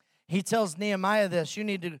 He tells Nehemiah this, you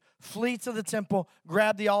need to flee to the temple,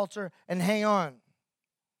 grab the altar, and hang on.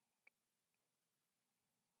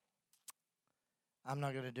 I'm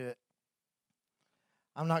not going to do it.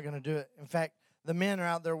 I'm not going to do it. In fact, the men are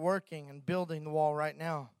out there working and building the wall right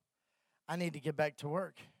now. I need to get back to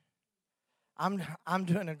work. I'm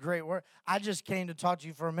doing a great work. I just came to talk to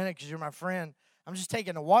you for a minute because you're my friend. I'm just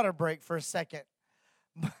taking a water break for a second.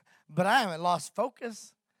 But I haven't lost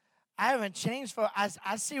focus. I haven't changed.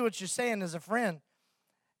 I see what you're saying as a friend.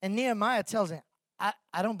 And Nehemiah tells him,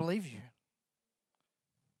 I don't believe you.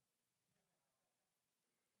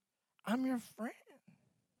 I'm your friend.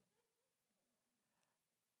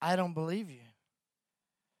 I don't believe you.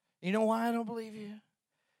 You know why I don't believe you?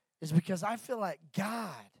 It's because I feel like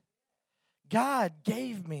God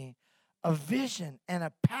gave me a vision and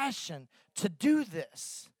a passion to do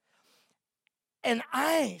this. And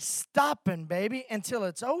I ain't stopping, baby, until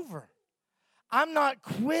it's over. I'm not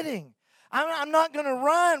quitting. I'm not going to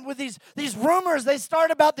run with these rumors. They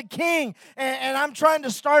start about the king, and I'm trying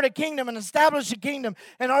to start a kingdom and establish a kingdom,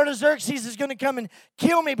 and Artaxerxes is going to come and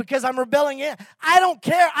kill me because I'm rebelling. I don't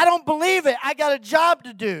care. I don't believe it. I got a job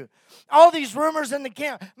to do. All these rumors in the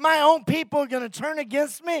camp, my own people are going to turn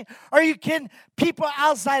against me? Are you kidding? People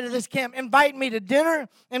outside of this camp invite me to dinner,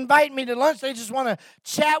 invite me to lunch. They just want to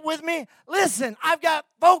chat with me. Listen, I've got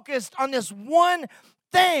focused on this one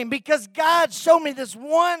thing because God showed me this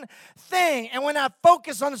one thing. And when I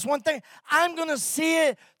focus on this one thing, I'm going to see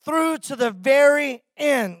it through to the very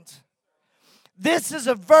end. This is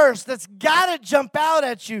a verse that's got to jump out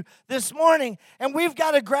at you this morning, and we've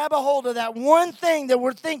got to grab a hold of that one thing that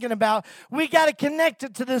we're thinking about. We got to connect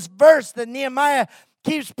it to this verse that Nehemiah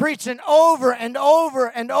keeps preaching over and over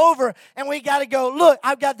and over, and we got to go, look,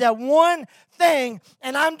 I've got that one thing,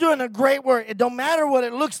 and I'm doing a great work. It don't matter what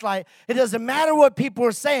it looks like. It doesn't matter what people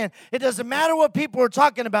are saying. It doesn't matter what people are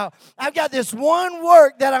talking about. I've got this one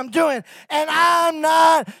work that I'm doing, and I'm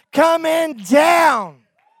not coming down.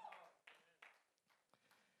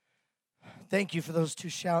 Thank you for those 2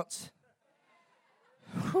 shouts.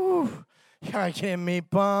 Whew, you're getting me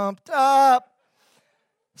pumped up.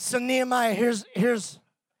 So Nehemiah, here's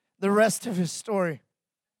the rest of his story.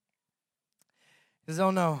 He says,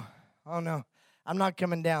 oh no, I'm not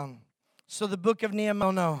coming down. So the book of Nehemiah,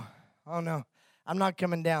 oh no, I'm not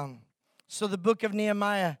coming down. So the book of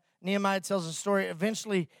Nehemiah tells a story.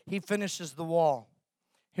 Eventually, he finishes the wall.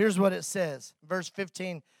 Here's what it says, verse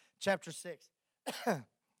 15, chapter 6.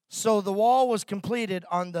 So the wall was completed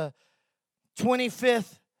on the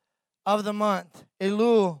 25th of the month,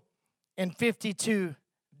 Elul, in 52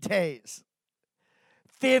 days.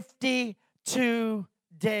 52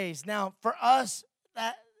 days. Now, for us,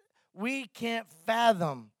 that we can't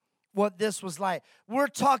fathom what this was like. We're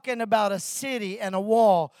talking about a city and a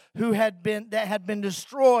wall that had been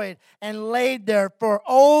destroyed and laid there for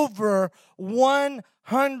over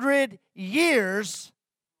 100 years.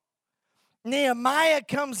 Nehemiah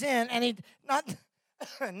comes in, and he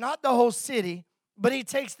not the whole city, but he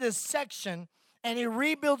takes this section and he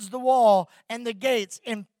rebuilds the wall and the gates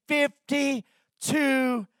in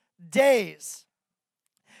 52 days.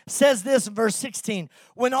 Says this in verse 16,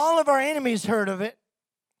 when all of our enemies heard of it,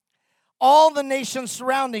 all the nations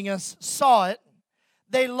surrounding us saw it,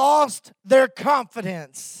 they lost their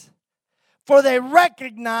confidence, for they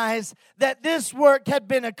recognized that this work had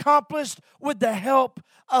been accomplished with the help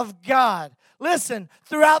of God. Listen,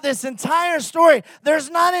 throughout this entire story,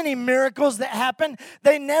 there's not any miracles that happen.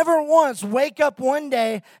 They never once wake up one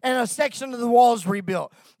day and a section of the wall is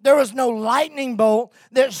rebuilt. There was no lightning bolt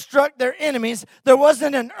that struck their enemies. There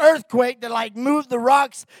wasn't an earthquake that moved the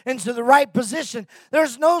rocks into the right position.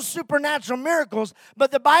 There's no supernatural miracles.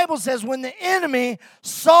 But the Bible says when the enemy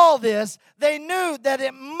saw this, they knew that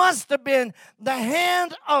it must have been the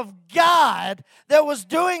hand of God that was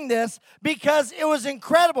doing this because it was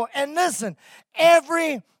incredible. And listen,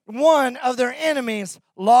 every one of their enemies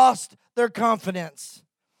lost their confidence.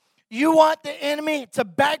 You want the enemy to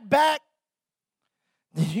back?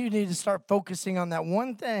 You need to start focusing on that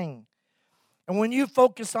one thing. And when you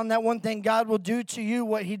focus on that one thing, God will do to you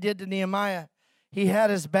what he did to Nehemiah. He had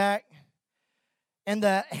his back, and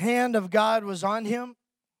the hand of God was on him.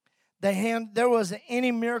 There wasn't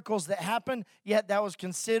any miracles that happened, yet that was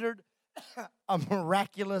considered a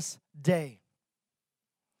miraculous day.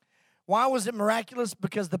 Why was it miraculous?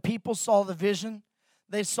 Because the people saw the vision.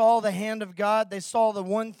 They saw the hand of God. They saw the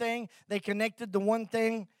one thing. They connected the one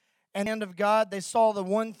thing. And the hand of God, they saw the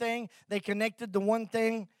one thing, they connected the one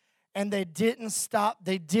thing, and they didn't stop.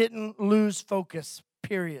 They didn't lose focus,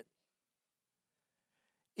 period.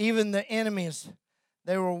 Even the enemies,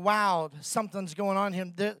 they were wowed. Something's going on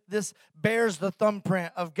here. This bears the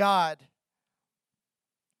thumbprint of God.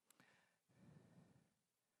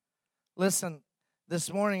 Listen,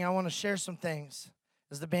 this morning I want to share some things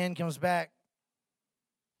as the band comes back.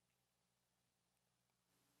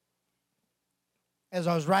 As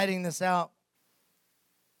I was writing this out,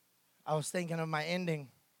 I was thinking of my ending,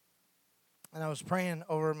 and I was praying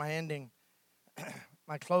over my ending,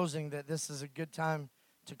 my closing, that this is a good time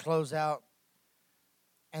to close out.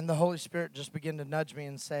 And the Holy Spirit just began to nudge me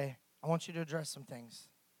and say, I want you to address some things.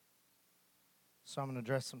 So I'm going to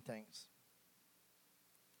address some things.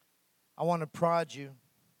 I want to prod you.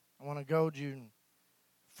 I want to goad you and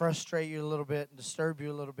frustrate you a little bit and disturb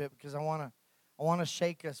you a little bit, because I want to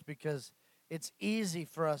shake us, because it's easy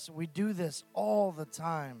for us. We do this all the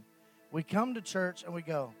time. We come to church and we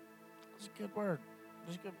go, it's a good word.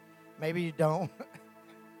 It's good. Maybe you don't.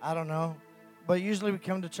 I don't know. But usually we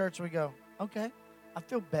come to church and we go, okay, I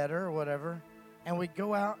feel better or whatever. And we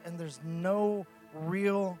go out and there's no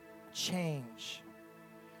real change.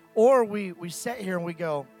 Or we sit here and we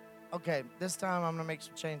go, okay, this time I'm going to make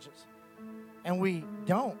some changes. And we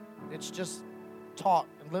don't. It's just talk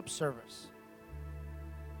and lip service.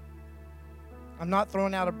 I'm not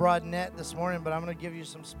throwing out a broad net this morning, but I'm going to give you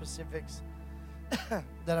some specifics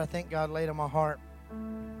that I think God laid on my heart.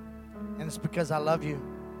 And it's because I love you.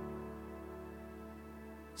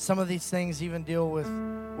 Some of these things even deal with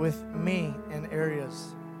me in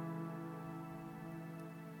areas.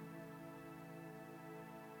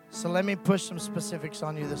 So let me push some specifics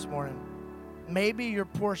on you this morning. Maybe your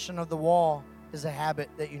portion of the wall is a habit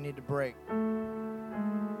that you need to break.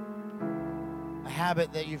 A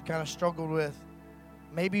habit that you've kind of struggled with.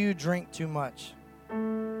 Maybe you drink too much.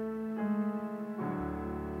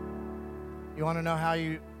 You want to know how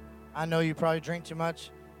I know you probably drink too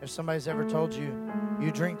much? If somebody's ever told you,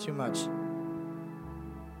 you drink too much.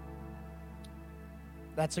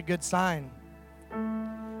 That's a good sign.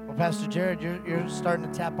 Well, Pastor Jarrod, you're starting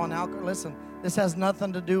to tap on alcohol. Listen, this has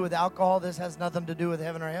nothing to do with alcohol. This has nothing to do with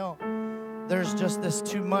heaven or hell. There's just this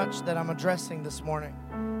too much that I'm addressing this morning.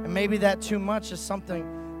 And maybe that too much is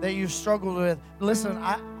something that you've struggled with. Listen,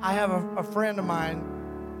 I have a friend of mine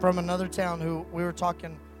from another town who we were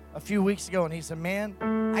talking a few weeks ago, and he said, man,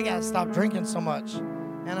 I got to stop drinking so much.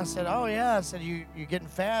 And I said, oh, yeah. I said, you getting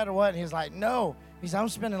fat or what? And he's like, no. He said, I'm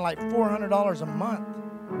spending like $400 a month.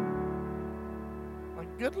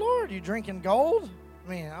 Like, good Lord, you drinking gold? I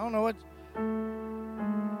mean, I don't know what.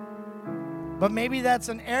 But maybe that's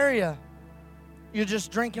an area. You're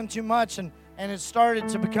just drinking too much, and it started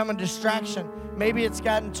to become a distraction. Maybe it's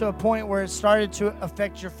gotten to a point where it started to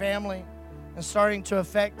affect your family and starting to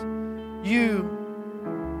affect you.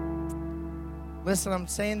 Listen, I'm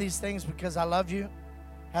saying these things because I love you.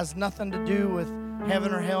 Has nothing to do with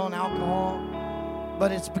heaven or hell and alcohol,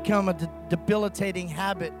 but it's become a debilitating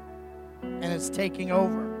habit, and it's taking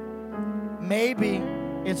over. Maybe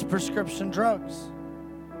it's prescription drugs.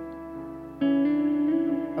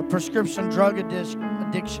 A prescription drug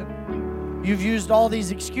addiction. You've used all these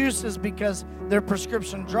excuses because they're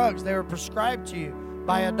prescription drugs. They were prescribed to you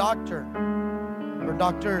by a doctor or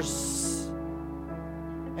doctors.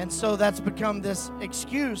 And so that's become this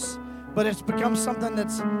excuse, but it's become something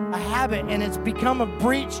that's a habit, and it's become a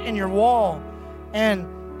breach in your wall. And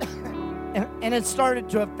it started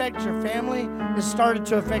to affect your family. It started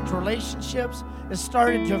to affect relationships. It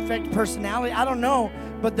started to affect personality. I don't know,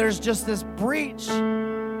 but there's just this breach,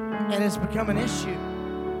 and it's become an issue.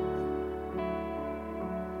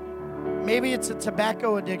 Maybe it's a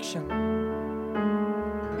tobacco addiction.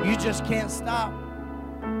 You just can't stop.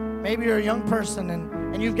 Maybe you're a young person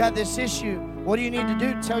and you've got this issue. What do you need to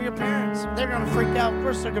do? Tell your parents. They're going to freak out. Of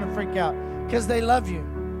course they're going to freak out because they love you.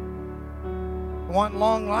 Want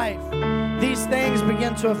long life. These things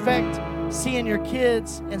begin to affect seeing your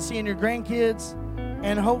kids and seeing your grandkids,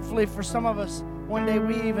 and hopefully for some of us, one day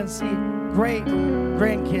we even see great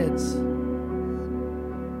grandkids.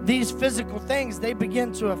 These physical things, they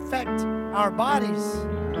begin to affect our bodies.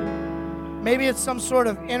 Maybe it's some sort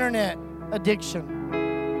of internet addiction.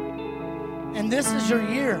 And this is your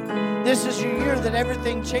year. This is your year that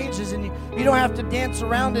everything changes, and you don't have to dance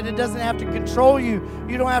around it. It doesn't have to control you.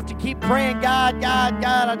 You don't have to keep praying, God, God,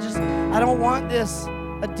 God. I don't want this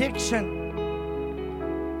addiction.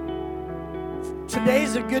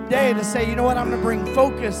 Today's a good day to say, you know what? I'm going to bring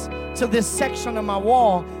focus to this section of my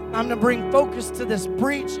wall. I'm going to bring focus to this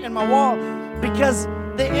breach in my wall, because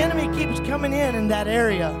the enemy keeps coming in that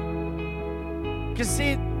area. Because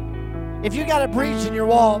see, if you got a breach in your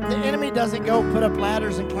wall, the enemy doesn't go put up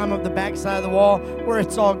ladders and climb up the backside of the wall where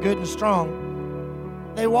it's all good and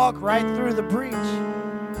strong. They walk right through the breach,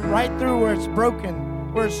 right through where it's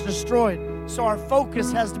broken, where it's destroyed. So our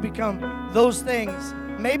focus has to become those things.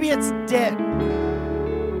 Maybe it's debt.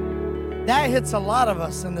 That hits a lot of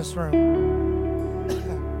us in this room.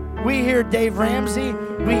 We hear Dave Ramsey,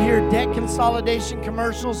 we hear debt consolidation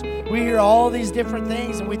commercials, we hear all these different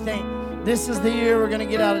things, and we think, this is the year we're going to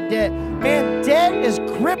get out of debt. Man, debt is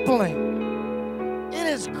crippling. It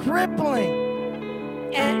is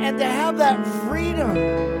crippling. And to have that freedom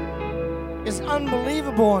is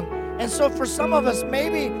unbelievable. And so for some of us,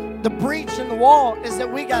 maybe the breach in the wall is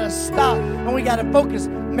that we got to stop and we got to focus.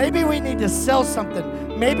 Maybe we need to sell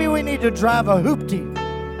something. Maybe we need to drive a hoopty.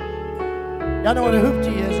 Y'all know what a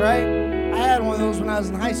hoopty is, right? I had one of those when I was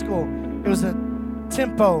in high school. It was a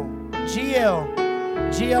Tempo GL.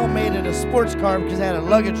 GL made it a sports car because it had a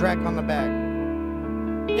luggage rack on the back.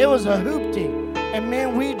 It was a hoopty. And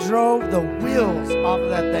man, we drove the wheels off of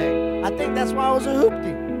that thing. I think that's why it was a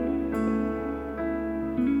hoopty.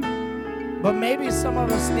 But maybe some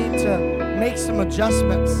of us need to make some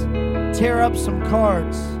adjustments, tear up some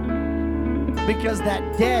cards, because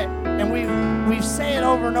that debt, and we say it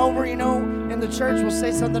over and over, you know, in the church we'll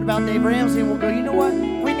say something about Dave Ramsey and we'll go, you know what,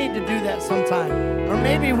 we need to do that sometime. Or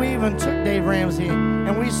maybe we even took Dave Ramsey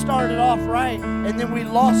and we started off right and then we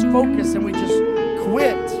lost focus and we just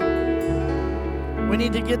quit. We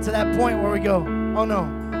need to get to that point where we go, oh no,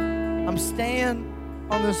 I'm staying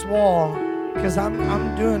on this wall because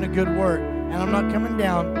I'm doing a good work and I'm not coming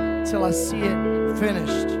down till I see it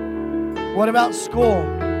finished. What about school?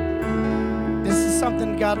 This is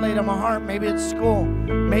something God laid on my heart. Maybe it's school.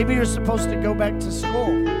 Maybe you're supposed to go back to school.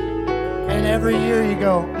 And every year you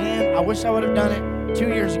go, man, I wish I would have done it 2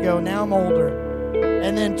 years ago. Now I'm older.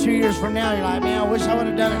 And then 2 years from now, you're like, man, I wish I would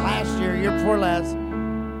have done it last year before last.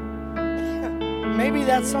 Maybe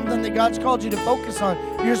that's something that God's called you to focus on.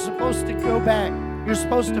 You're supposed to go back. You're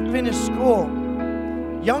supposed to finish school.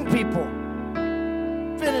 Young people,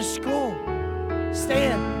 finish school.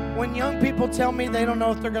 Stand. When young people tell me they don't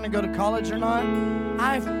know if they're going to go to college or not,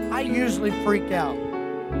 I usually freak out.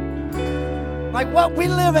 Like, what? We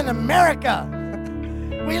live in America.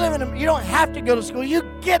 You don't have to go to school. You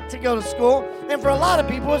get to go to school. And for a lot of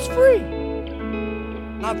people, it's free.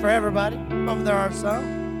 Not for everybody, but there are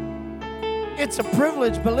some. It's a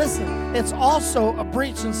privilege, but listen, it's also a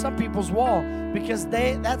breach in some people's wall because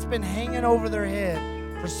that's been hanging over their head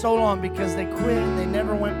for so long because they quit and they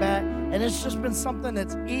never went back. And it's just been something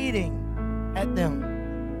that's eating at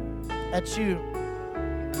them, at you.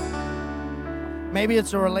 Maybe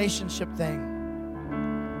it's a relationship thing.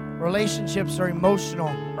 Relationships are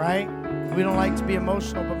emotional, right? We don't like to be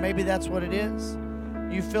emotional, but maybe that's what it is.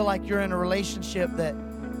 You feel like you're in a relationship that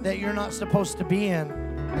you're not supposed to be in.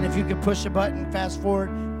 And if you could push a button, fast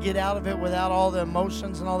forward, get out of it without all the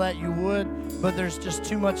emotions and all that, you would. But there's just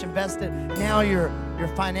too much invested. Now you're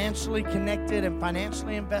financially connected and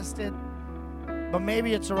financially invested. But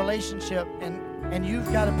maybe it's a relationship and you've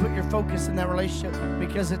got to put your focus in that relationship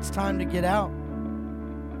because it's time to get out.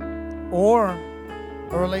 Or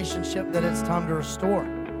a relationship that it's time to restore.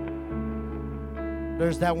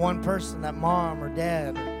 There's that one person, that mom or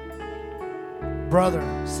dad, or brother,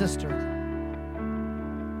 sister,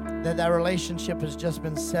 that relationship has just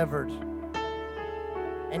been severed.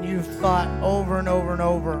 And you've thought over and over and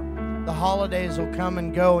over, the holidays will come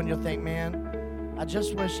and go and you'll think, man, I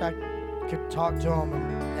just wish I could talk to them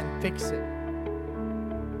and fix it.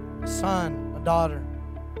 A son, a daughter.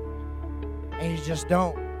 And you just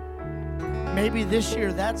don't. Maybe this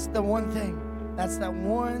year, that's the one thing. That's that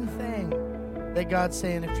one thing that God's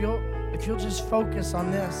saying, if you'll just focus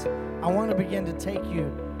on this, I want to begin to take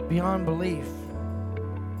you beyond belief.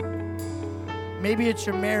 Maybe it's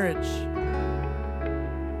your marriage.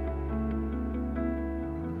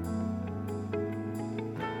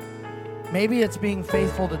 Maybe it's being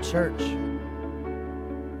faithful to church.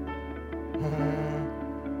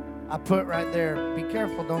 I put right there, be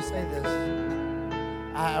careful, don't say this.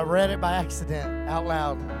 I read it by accident, out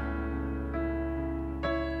loud.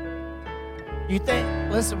 You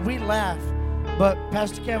think, listen, we laugh, but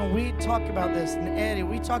Pastor Kevin, we talk about this, and Eddie,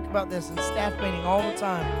 we talk about this in staff meeting all the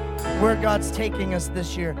time, where God's taking us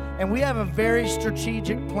this year. And we have a very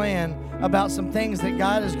strategic plan about some things that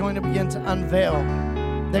God is going to begin to unveil,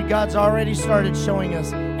 that God's already started showing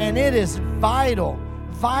us. And it is vital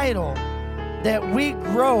that we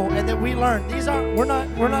grow and that we learn.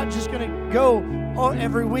 We're not just going to go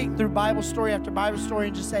every week through Bible story after Bible story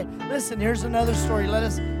and just say, listen, here's another story. Let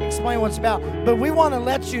us explain what it's about. But we want to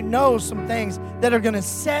let you know some things that are going to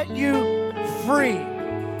set you free,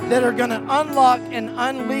 that are going to unlock and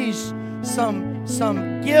unleash some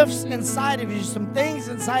gifts inside of you, some things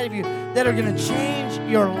inside of you that are going to change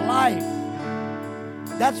your life.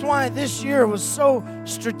 That's why this year was so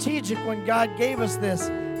strategic when God gave us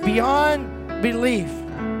this beyond belief.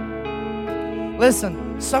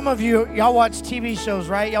 Listen, some of y'all watch TV shows,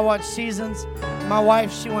 right? Y'all watch seasons. My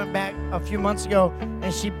wife, she went back a few months ago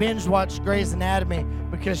and she binge watched Grey's Anatomy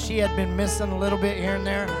because she had been missing a little bit here and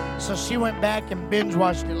there. So she went back and binge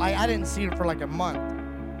watched it. Like, I didn't see her for like a month.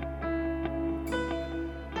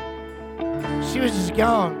 She was just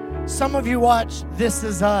gone. Some of you watch This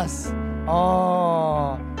Is Us.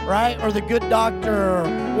 Oh, right? Or The Good Doctor, or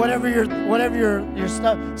whatever your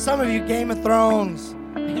stuff. Some of you, Game of Thrones.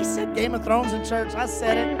 He said Game of Thrones in church. I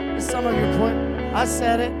said it. It's some of your point. I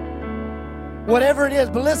said it. Whatever it is.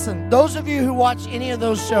 But listen, those of you who watch any of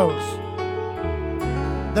those shows,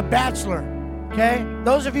 The Bachelor, okay?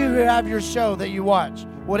 Those of you who have your show that you watch,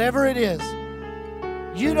 whatever it is,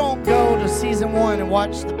 you don't go to season 1 and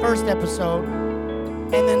watch the first episode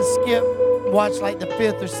and then watch like the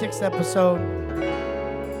 5th or 6th episode,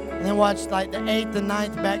 and then watch like the 8th and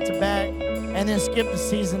 9th back to back, and then skip to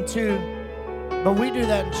season 2. But we do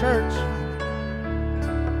that in church.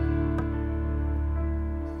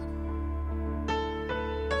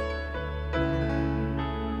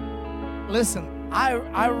 Listen,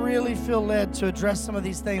 I really feel led to address some of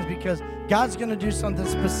these things because God's going to do something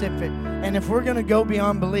specific. And if we're going to go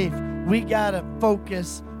beyond belief, we got to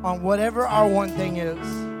focus on whatever our one thing is.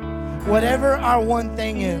 Whatever our one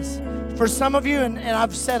thing is. For some of you, and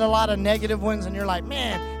I've said a lot of negative ones, and you're like,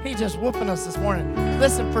 man, he's just whooping us this morning.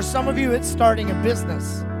 Listen, for some of you, it's starting a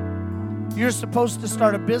business. You're supposed to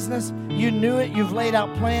start a business. You knew it. You've laid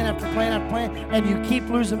out plan after plan after plan, and you keep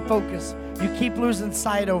losing focus. You keep losing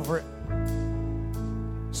sight over it.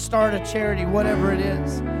 Start a charity, whatever it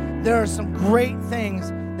is. There are some great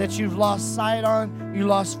things that you've lost sight on, you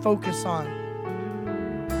lost focus on.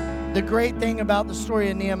 The great thing about the story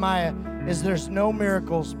of Nehemiah is there's no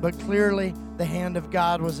miracles, but clearly the hand of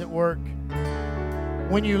God was at work.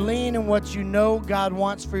 When you lean in what you know God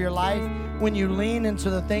wants for your life, when you lean into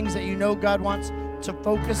the things that you know God wants to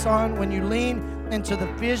focus on, when you lean into the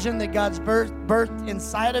vision that God's birthed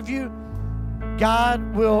inside of you,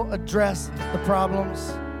 God will address the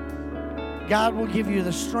problems. God will give you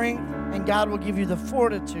the strength, and God will give you the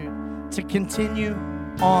fortitude to continue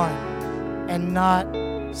on and not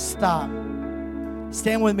stop.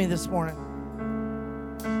 Stand with me this morning.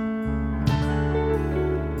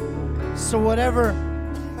 So whatever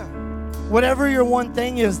your one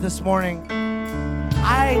thing is this morning,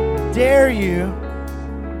 I dare you,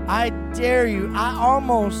 I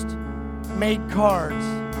almost made cards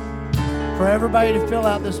for everybody to fill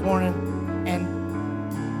out this morning and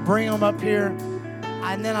bring them up here.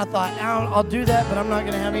 And then I thought, I'll do that, but I'm not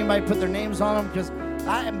going to have anybody put their names on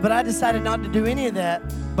them but I decided not to do any of that.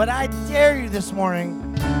 But I dare you this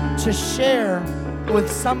morning to share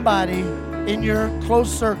with somebody in your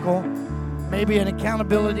close circle, maybe an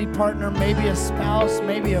accountability partner, maybe a spouse,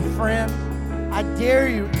 maybe a friend. I dare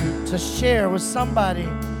you to share with somebody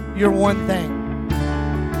your one thing.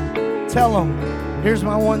 Tell them, here's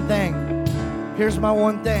my one thing. Here's my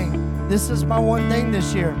one thing. This is my one thing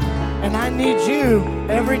this year. And I need you,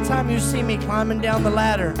 every time you see me climbing down the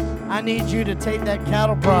ladder, I need you to take that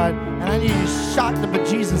cattle prod and I need you to shock the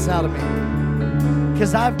bejesus out of me.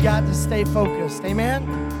 Because I've got to stay focused.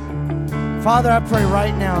 Amen? Father, I pray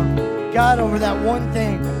right now, God, over that one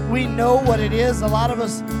thing, we know what it is. A lot of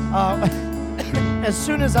us, as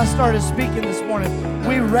soon as I started speaking this morning,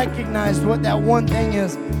 we recognized what that one thing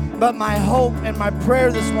is. But my hope and my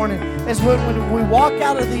prayer this morning is when we walk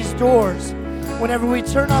out of these doors, whenever we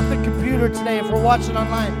turn off the computer today, if we're watching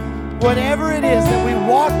online, whatever it is, that we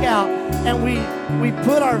walk out and we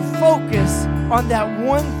put our focus on that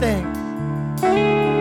one thing.